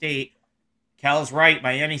Mississippi State. Kel's right.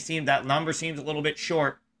 Miami's team, that number seems a little bit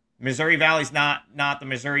short. Missouri Valley's not the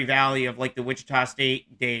Missouri Valley of like the Wichita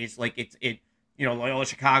State days. Like Loyola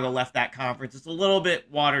Chicago left that conference. It's a little bit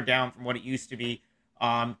watered down from what it used to be.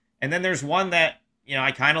 And then there's one that,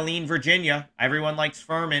 I kind of lean Virginia. Everyone likes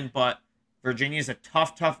Furman, but Virginia's a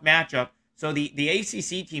tough matchup. So the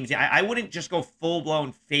ACC teams, I wouldn't just go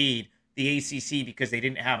full-blown fade the ACC because they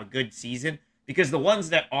didn't have a good season, because the ones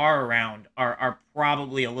that are around are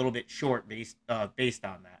probably a little bit short based on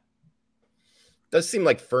that. Does seem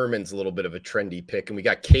like Furman's a little bit of a trendy pick, and we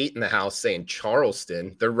got Kate in the house saying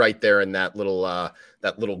Charleston. They're right there in that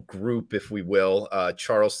little group, if we will.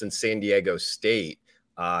 Charleston, San Diego State.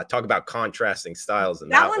 Talk about contrasting styles.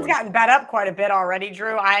 That one's gotten bet up quite a bit already,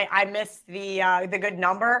 Drew. I missed the good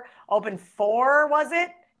number. Open 4, was it?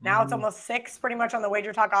 Now it's almost 6, pretty much on the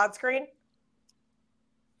Wager Talk odds screen.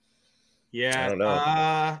 Yeah, I don't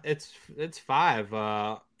know. It's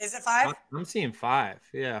 5. Is it 5? I'm seeing 5.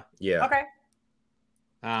 Yeah. Okay.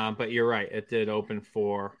 But you're right. It did open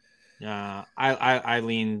 4. I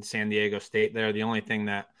lean San Diego State there. The only thing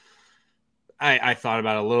that I thought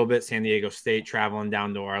about a little bit, San Diego State traveling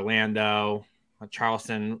down to Orlando,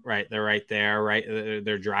 Charleston, right? They're right there, right?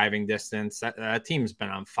 They're driving distance. That team's been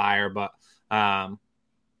on fire, but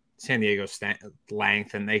San Diego State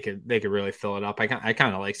length, and they could really fill it up. I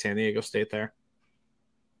kind of like San Diego State there.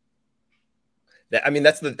 I mean,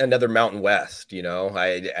 that's another Mountain West,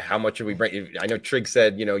 how much are we bringing? I know Trigg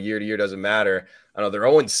said, year to year doesn't matter. I know they're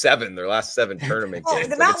 0-7, their last 7 tournament games.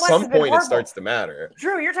 Like at some point it starts to matter.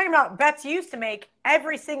 Drew, you're talking about bets you used to make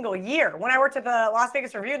every single year. When I worked at the Las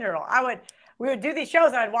Vegas Review-Journal, we would do these shows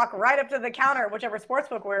and I'd walk right up to the counter at whichever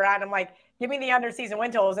sportsbook we were at. And I'm like, give me the under season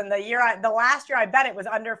win totals. And the last year I bet it was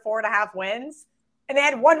under 4.5 wins. And they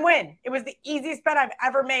had 1 win. It was the easiest bet I've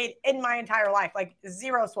ever made in my entire life. Like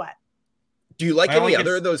zero sweat. Do you like any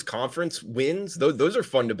other of those conference wins? Those are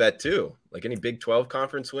fun to bet too. Like any Big 12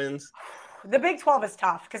 conference wins? The Big 12 is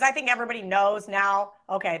tough because I think everybody knows now,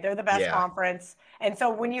 okay, they're the best conference. And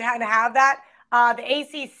so when you had to have that, the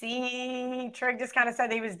ACC, Trigg just kind of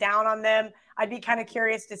said he was down on them. I'd be kind of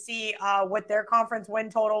curious to see what their conference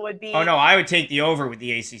win total would be. Oh, no, I would take the over with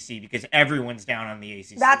the ACC because everyone's down on the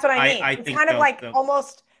ACC. That's what I mean. It's kind of like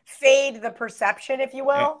almost fade the perception, if you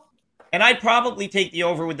will. Yeah. And I'd probably take the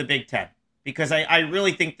over with the Big 10. Because I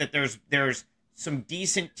really think that there's some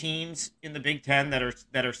decent teams in the Big Ten that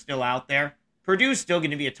are still out there. Purdue's still going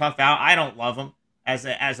to be a tough out. I don't love them as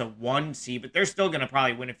a 1 seed, but they're still going to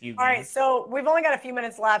probably win a few games. All right, so we've only got a few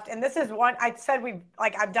minutes left, and this is one I said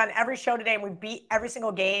I've done every show today, and we beat every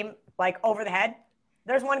single game like over the head.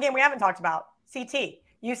 There's one game we haven't talked about. CT,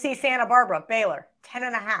 UC Santa Barbara, Baylor,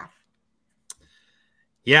 10.5.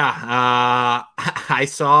 Yeah, I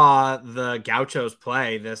saw the Gauchos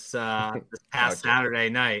play this past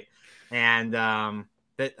Saturday night, and I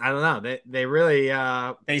don't know. They really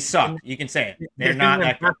they suck. You can say it. They're not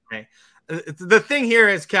that good. The thing here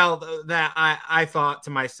is, Kel, that I thought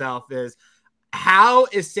to myself is, how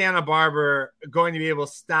is Santa Barbara going to be able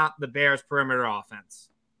to stop the Bears' perimeter offense?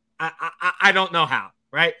 I don't know how.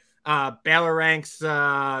 Right. Baylor ranks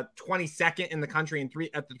 22nd in the country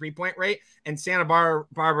at the 3-point rate, and Santa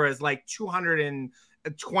Barbara is like 220th,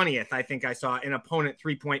 I think I saw, in opponent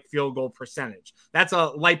 3-point field goal percentage. That's a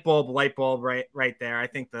light bulb right there. I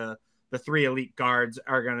think the 3 elite guards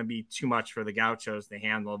are going to be too much for the Gauchos to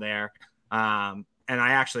handle there. And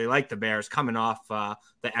I actually like the Bears coming off the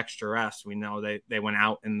extra rest. We know they went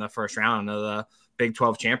out in the first round of the Big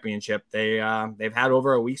 12 championship. They've had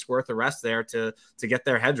over a week's worth of rest there to get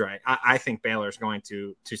their heads right. I think Baylor's going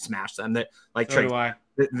to smash them. That, like, so do I.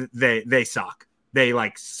 they suck. They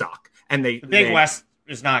like suck. And the Big West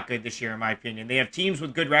is not good this year, in my opinion. They have teams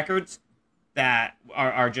with good records that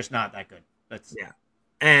are just not that good. Yeah.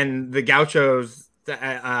 And the Gauchos,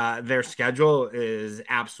 their schedule is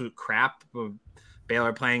absolute crap.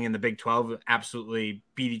 Baylor playing in the Big 12 absolutely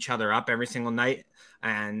beat each other up every single night.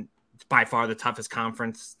 And it's by far the toughest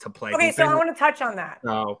conference to play. Okay, so I want to touch on that.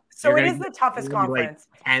 So it is the toughest conference.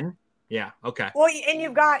 Like 10? Yeah, okay. Well, and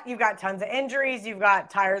you've got tons of injuries. You've got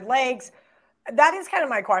tired legs. That is kind of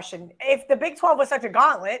my question. If the Big 12 was such a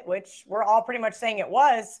gauntlet, which we're all pretty much saying it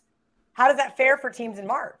was, how does that fare for teams in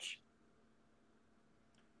March?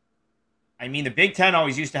 I mean, the Big Ten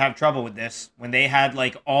always used to have trouble with this when they had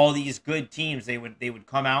like all these good teams. They would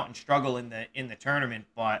come out and struggle in the tournament.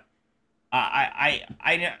 But I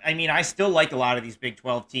mean, I still like a lot of these Big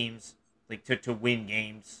 12 teams like to win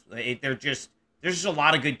games. There's just a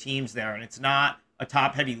lot of good teams there, and it's not a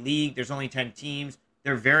top heavy league. There's only 10 teams.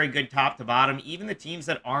 They're very good top to bottom. Even the teams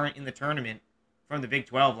that aren't in the tournament from the Big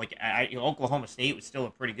 12, like Oklahoma State was still a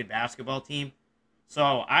pretty good basketball team.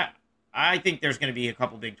 So I think there's going to be a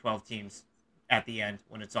couple Big 12 teams at the end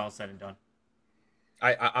when it's all said and done.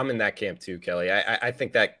 I'm in that camp too, Kelly. I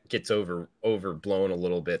think that gets overblown a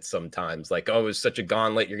little bit sometimes. Like, oh, it was such a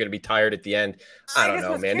gauntlet. You're going to be tired at the end. I don't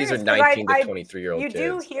know, man. These are 19 to 23-year-old kids. You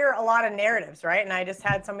do hear a lot of narratives, right? And I just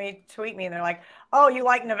had somebody tweet me, and they're like, oh, you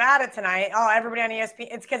like Nevada tonight? Oh, everybody on ESPN.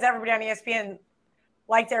 It's because everybody on ESPN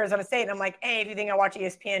liked Arizona State. And I'm like, hey, if you think I watch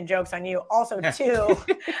ESPN, jokes on you. Also, too,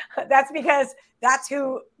 that's because that's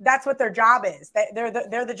what their job is. They're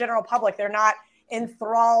the general public. They're not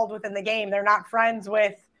enthralled within the game. They're not friends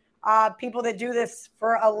with people that do this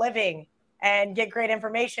for a living and get great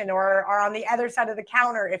information, or are on the other side of the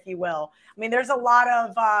counter, if you will. I mean, there's a lot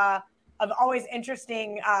of always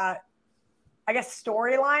interesting, I guess,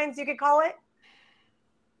 storylines, you could call it.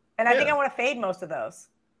 And I think I want to fade most of those.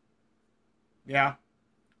 Yeah.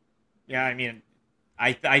 I mean,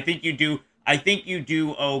 I think you do. I think you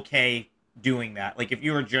do okay doing that. Like, if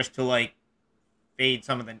you were just to like fade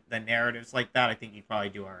some of the narratives like that, I think you'd probably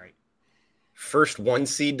do all right. First 1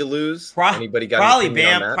 seed to lose. Anybody got probably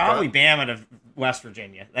Bam? Probably Bam out of West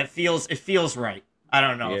Virginia. It feels right. I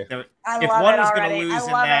don't know. Yeah. If one was going to lose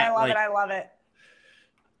in that, I love it.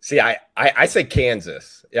 See, I say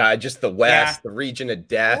Kansas. Yeah, just the West, the region of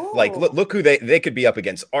death. Ooh. Like, look who they could be up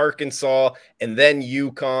against. Arkansas, and then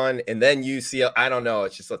UConn, and then UCLA. I don't know.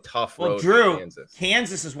 It's just a tough road Drew, for Kansas.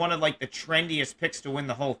 Kansas is one of like the trendiest picks to win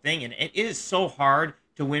the whole thing, and it is so hard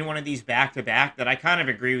to win one of these back-to-back that I kind of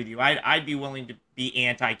agree with you. I'd be willing to be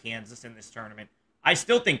anti-Kansas in this tournament. I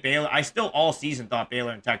still think Baylor. I still all season thought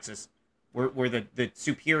Baylor and Texas were the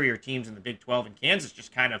superior teams in the Big 12, and Kansas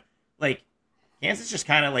just kind of like. Kansas just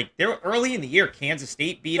kind of like they're early in the year. Kansas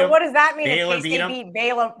State beat them. So what does that mean? Baylor if K-State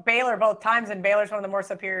beat Baylor both times, and Baylor's one of the more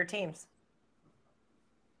superior teams.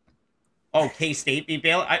 Oh, K-State beat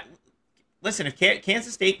Baylor. Listen, if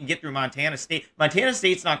Kansas State can get through Montana State's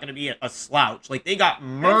not going to be a slouch. Like, they got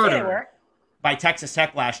murdered by Texas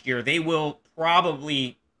Tech last year. They will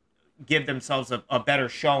probably give themselves a better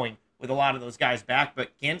showing with a lot of those guys back.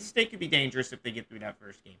 But Kansas State could be dangerous if they get through that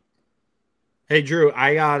first game. Hey, Drew,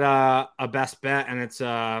 I got a best bet, and it's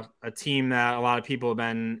a team that a lot of people have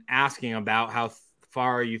been asking about how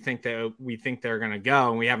far you think that we think they're going to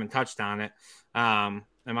go, and we haven't touched on it. And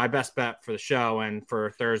my best bet for the show and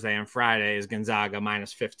for Thursday and Friday is Gonzaga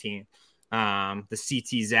minus 15. The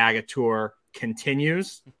CT Zaga tour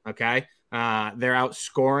continues, okay? They're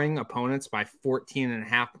outscoring opponents by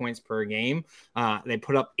 14.5 points per game. They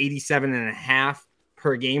put up 87.5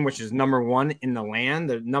 per game, which is number one in the land,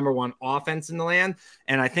 the number one offense in the land.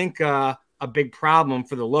 And I think a big problem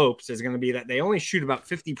for the Lopes is going to be that they only shoot about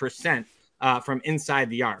 50% from inside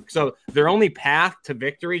the arc. So their only path to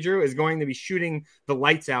victory, Drew, is going to be shooting the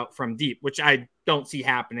lights out from deep, which I don't see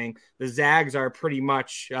happening. The Zags are pretty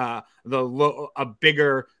much a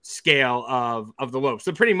bigger scale of the Lopes.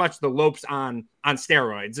 So pretty much the Lopes on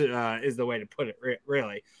steroids is the way to put it,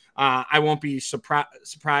 really. I won't be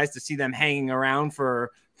surprised to see them hanging around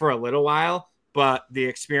for a little while, but the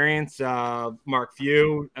experience of Mark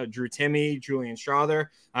Few, Drew Timme, Julian Strawther,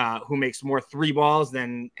 who makes more 3 balls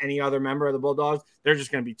than any other member of the Bulldogs, they're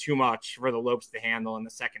just going to be too much for the Lopes to handle in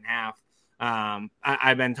the second half.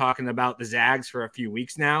 I've been talking about the Zags for a few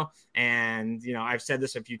weeks now, and I've said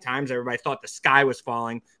this a few times. Everybody thought the sky was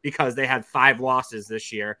falling because they had 5 losses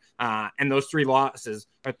this year, and those 3 losses,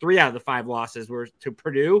 or 3 out of the 5 losses, were to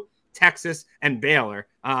Purdue, Texas, and Baylor.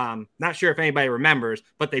 Not sure if anybody remembers,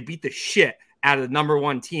 but they beat the shit out of the number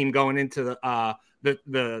 1 team going into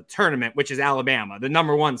the tournament, which is Alabama, the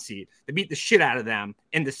number 1 seed. They beat the shit out of them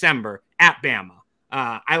in December at Bama.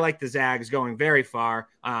 I like the Zags going very far,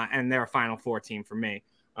 and they're a Final Four team for me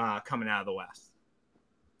coming out of the West.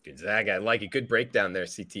 Gonzaga, I like it. Good breakdown there,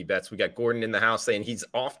 CT Bets. We got Gordon in the house saying he's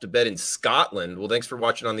off to bed in Scotland. Well, thanks for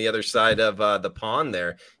watching on the other side of the pond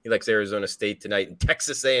there. He likes Arizona State tonight and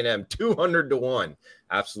Texas A&M 200-1.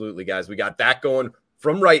 Absolutely, guys. We got that going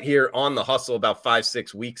from right here on The Hustle about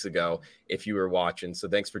 5-6 weeks ago, if you were watching. So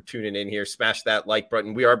thanks for tuning in here. Smash that like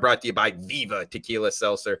button. We are brought to you by Viva Tequila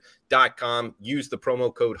Seltzer.com. Use the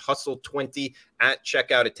promo code HUSTLE20 at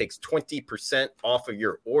checkout. It takes 20% off of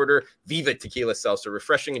your order. Viva Tequila Seltzer,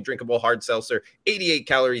 refreshing and drinkable hard seltzer, 88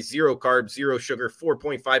 calories, 0 carbs, 0 sugar,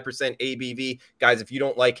 4.5% ABV. Guys, if you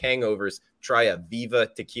don't like hangovers, try a Viva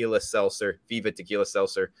Tequila Seltzer, Viva Tequila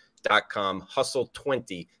Seltzer.com.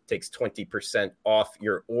 Hustle20 takes 20% off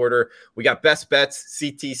your order. We got best bets.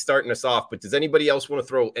 CT starting us off, but does anybody else want to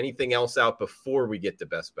throw anything else out before we get to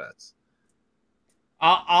best bets?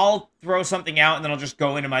 I'll throw something out and then I'll just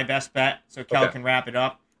go into my best bet so Kel can wrap it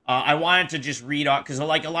up. I wanted to just read off because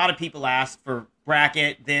like a lot of people ask for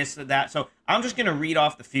bracket, this or that. So I'm just going to read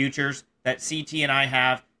off the futures that CT and I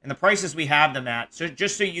have and the prices we have them at. So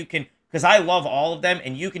just so you can, because I love all of them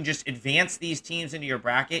and you can just advance these teams into your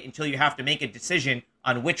bracket until you have to make a decision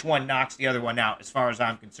on which one knocks the other one out as far as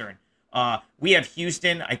I'm concerned. We have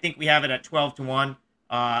Houston. I think we have it at 12-1.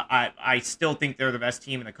 I still think they're the best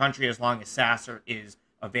team in the country as long as Sasser is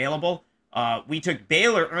available. We took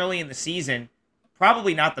Baylor early in the season.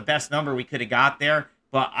 Probably not the best number we could have got there,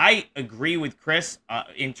 but I agree with Chris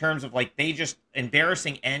in terms of like they just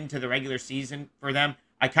embarrassing end to the regular season for them.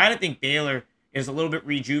 I kind of think Baylor is a little bit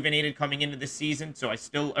rejuvenated coming into this season, so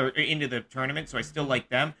into the tournament, so I still like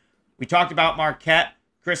them. We talked about Marquette.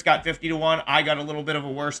 Chris got 50-1. I got a little bit of a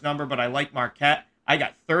worse number, but I like Marquette. I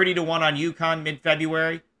got 30-1 on UConn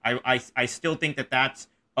mid-February. I still think that's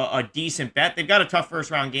a decent bet. They've got a tough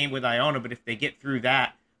first-round game with Iona, but if they get through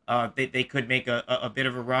that, they could make a bit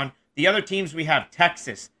of a run. The other teams we have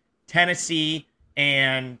Texas, Tennessee,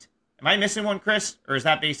 and am I missing one, Chris? Or is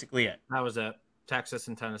that basically it? That was it. Texas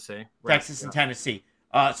and Tennessee. Texas and Tennessee.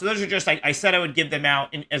 So those are just, I said I would give them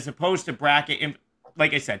out as opposed to bracket. And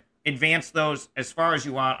like I said, advance those as far as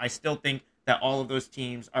you want. I still think that all of those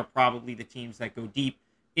teams are probably the teams that go deep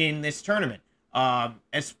in this tournament.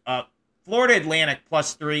 As Florida Atlantic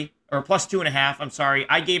 +3 or +2.5. I'm sorry.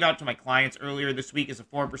 I gave out to my clients earlier this week as a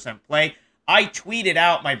 4% play. I tweeted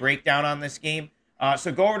out my breakdown on this game.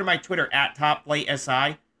 So go over to my Twitter at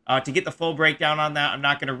TopFlightSI to get the full breakdown on that. I'm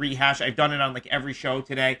not going to rehash. I've done it on like every show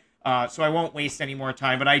today. So I won't waste any more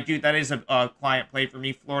time. But that is a client play for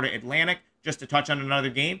me, Florida Atlantic, just to touch on another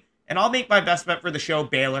game. And I'll make my best bet for the show,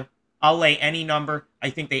 Baylor. I'll lay any number. I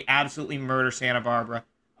think they absolutely murder Santa Barbara.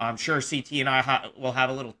 I'm sure CT and I will have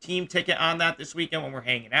a little team ticket on that this weekend when we're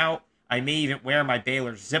hanging out. I may even wear my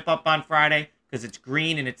Baylor zip-up on Friday because it's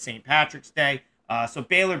green and it's St. Patrick's Day. So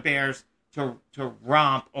Baylor Bears to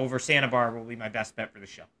romp over Santa Barbara will be my best bet for the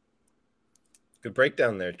show. Good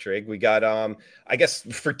breakdown there, Trig. We got, I guess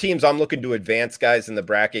for teams I'm looking to advance, guys, in the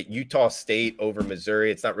bracket, Utah State over Missouri.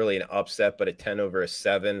 It's not really an upset, but a 10 over a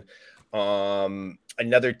 7.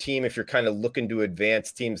 Another team, if you're kind of looking to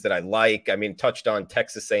advance teams that I like, I mean, touched on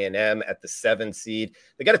Texas A&M at the 7 seed.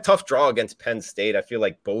 They got a tough draw against Penn State. I feel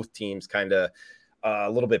like both teams kind of a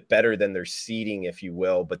little bit better than their seeding, if you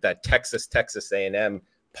will. But that Texas A&M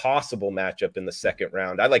possible matchup in the second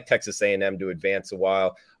round. I like Texas A&M to advance a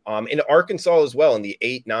while. In Arkansas as well in the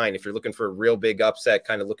 8-9, if you're looking for a real big upset,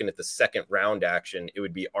 kind of looking at the second round action, it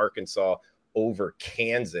would be Arkansas over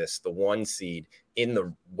Kansas, the 1 seed in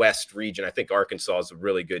the West region. I think Arkansas is a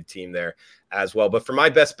really good team there as well. But for my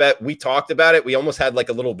best bet, we talked about it. We almost had like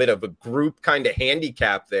a little bit of a group kind of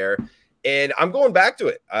handicap there. And I'm going back to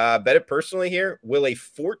it. Bet it personally here. Will a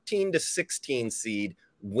 14-16 seed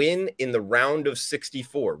win in the round of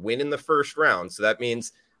 64, win in the first round? So that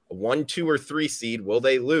means a 1, 2, or 3 seed. Will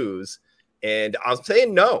they lose? And I'm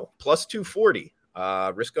saying no, plus 240.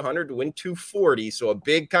 Risk 100 to win 240. So a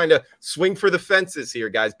big kind of swing for the fences here,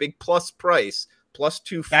 guys. Big plus price, plus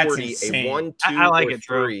 240. A 1, 2, I like or it,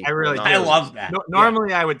 Drew. 3. I really do. I love that.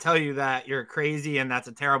 Normally, I would tell you that you're crazy and that's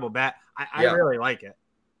a terrible bet. I really like it.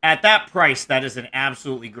 At that price, that is an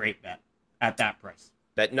absolutely great bet. At that price.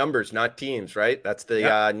 Bet numbers, not teams, right? That's the name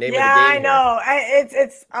of the game. Yeah, I know.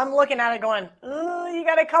 It's. I'm looking at it going, ooh, you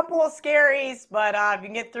got a couple of scaries, but if you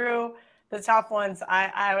can get through the tough ones,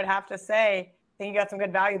 I would have to say, I think you got some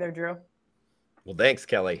good value there, Drew. Well, thanks,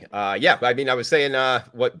 Kelly. Yeah, I mean, I was saying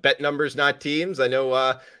what bet numbers, not teams. I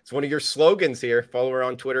know it's one of your slogans here. Follow her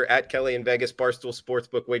on Twitter at Kelly in Vegas, Barstool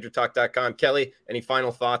Sportsbook, WagerTalk.com. Kelly, any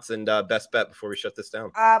final thoughts and best bet before we shut this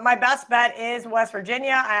down? My best bet is West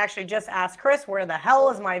Virginia. I actually just asked Chris, where the hell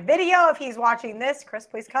is my video? If he's watching this, Chris,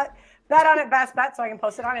 please cut bet on it, best bet, so I can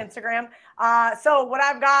post it on Instagram. So what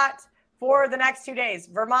I've got for the next 2 days,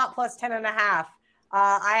 Vermont plus 10.5.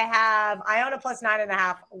 I have Iona plus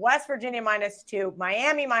 9.5, West Virginia -2,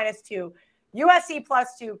 Miami -2, USC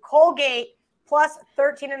 +2, Colgate plus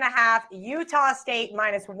 13.5, Utah State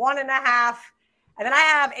 -1.5. And then I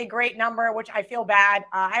have a great number, which I feel bad.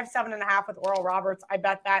 I have 7.5 with Oral Roberts. I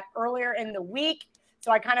bet that earlier in the week.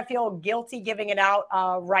 So I kind of feel guilty giving it out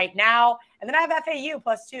right now. And then I have FAU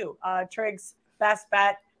 +2, Trig's best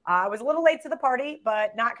bet. I was a little late to the party,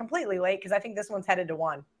 but not completely late because I think this one's headed to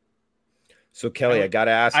 1. So, Kelly, I got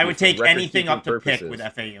to ask. I would take anything up to pick with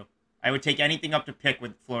FAU. I would take anything up to pick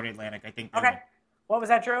with Florida Atlantic. I think. Okay. What was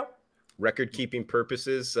that, Drew? Record-keeping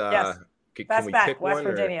purposes. Yes. Best bet, West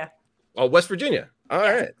Virginia. Oh, West Virginia. All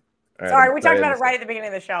right. Sorry, we talked about it right at the beginning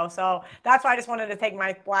of the show. So that's why I just wanted to take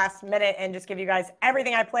my last minute and just give you guys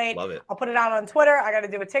everything I played. Love it. I'll put it out on Twitter. I got to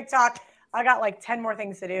do a TikTok. I got like 10 more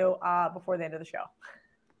things to do before the end of the show.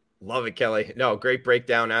 Love it, Kelly. No, great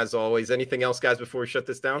breakdown as always. Anything else, guys, before we shut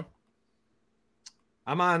this down?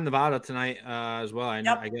 I'm on Nevada tonight as well. I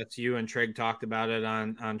guess you and Trig talked about it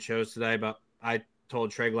on shows today, but I told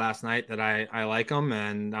Trig last night that I like them,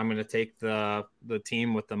 and I'm going to take the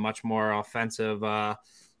team with the much more offensive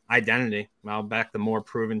identity. I'll back the more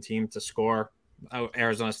proven team to score.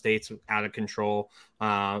 Arizona State's out of control,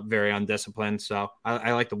 very undisciplined. So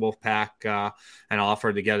I like the Wolfpack, and I'll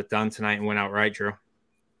offer to get it done tonight and win outright, Drew.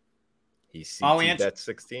 I'll answer bet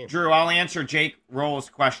 16. Drew, I'll answer Jake Roll's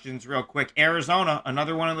questions real quick. Arizona,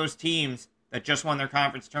 another one of those teams that just won their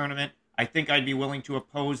conference tournament. I think I'd be willing to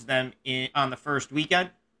oppose them on the first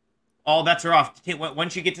weekend. All bets are off.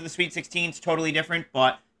 Once you get to the Sweet 16, it's totally different.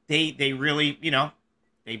 But they really,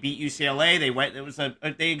 they beat UCLA.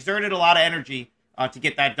 They exerted a lot of energy to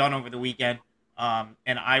get that done over the weekend. And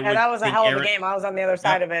that was a hell of a game. I was on the other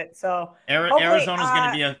side of it. So Arizona's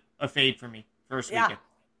going to be a fade for me first weekend.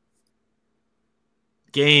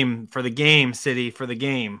 Game for the game, City for the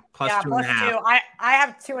game. Plus 2.5. I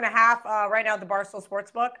have 2.5 right now at the Barstool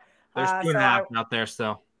Sportsbook. There's 2.5 out there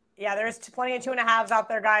still. Yeah, there's plenty of 2.5s out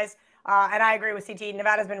there, guys. And I agree with CT.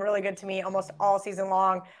 Nevada's been really good to me almost all season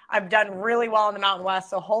long. I've done really well in the Mountain West,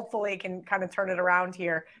 so hopefully can kind of turn it around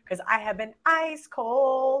here because I have been ice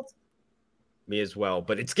cold. Me as well,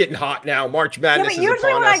 but it's getting hot now. March Madness is upon us.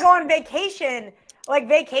 Usually when I go on vacation, like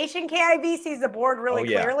vacation KIV sees the board really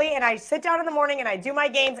clearly, and I sit down in the morning and I do my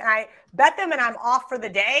games and I bet them and I'm off for the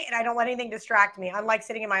day and I don't let anything distract me. Unlike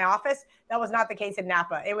sitting in my office, that was not the case in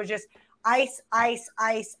Napa. It was just ice, ice,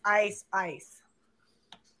 ice, ice, ice.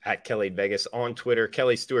 At Kelly in Vegas on Twitter,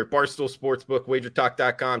 Kelly Stewart, Barstool Sportsbook,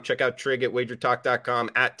 WagerTalk.com. Check out Trig at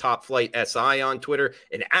WagerTalk.com, at Top Flight SI on Twitter,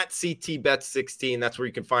 and at CTBet16. That's where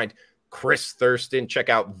you can find Chris Thurston. Check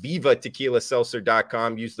out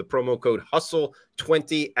VivaTequilaSeltzer.com. Use the promo code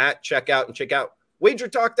HUSTLE20 at checkout, and check out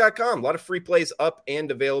WagerTalk.com. A lot of free plays up and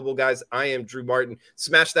available, guys. I am Drew Martin.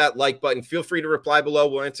 Smash that like button. Feel free to reply below.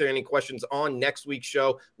 We'll answer any questions on next week's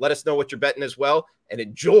show. Let us know what you're betting as well, and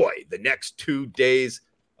enjoy the next 2 days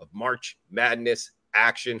of March Madness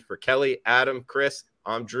action. For Kelly, Adam, Chris,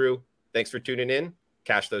 I'm Drew. Thanks for tuning in.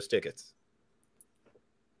 Cash those tickets.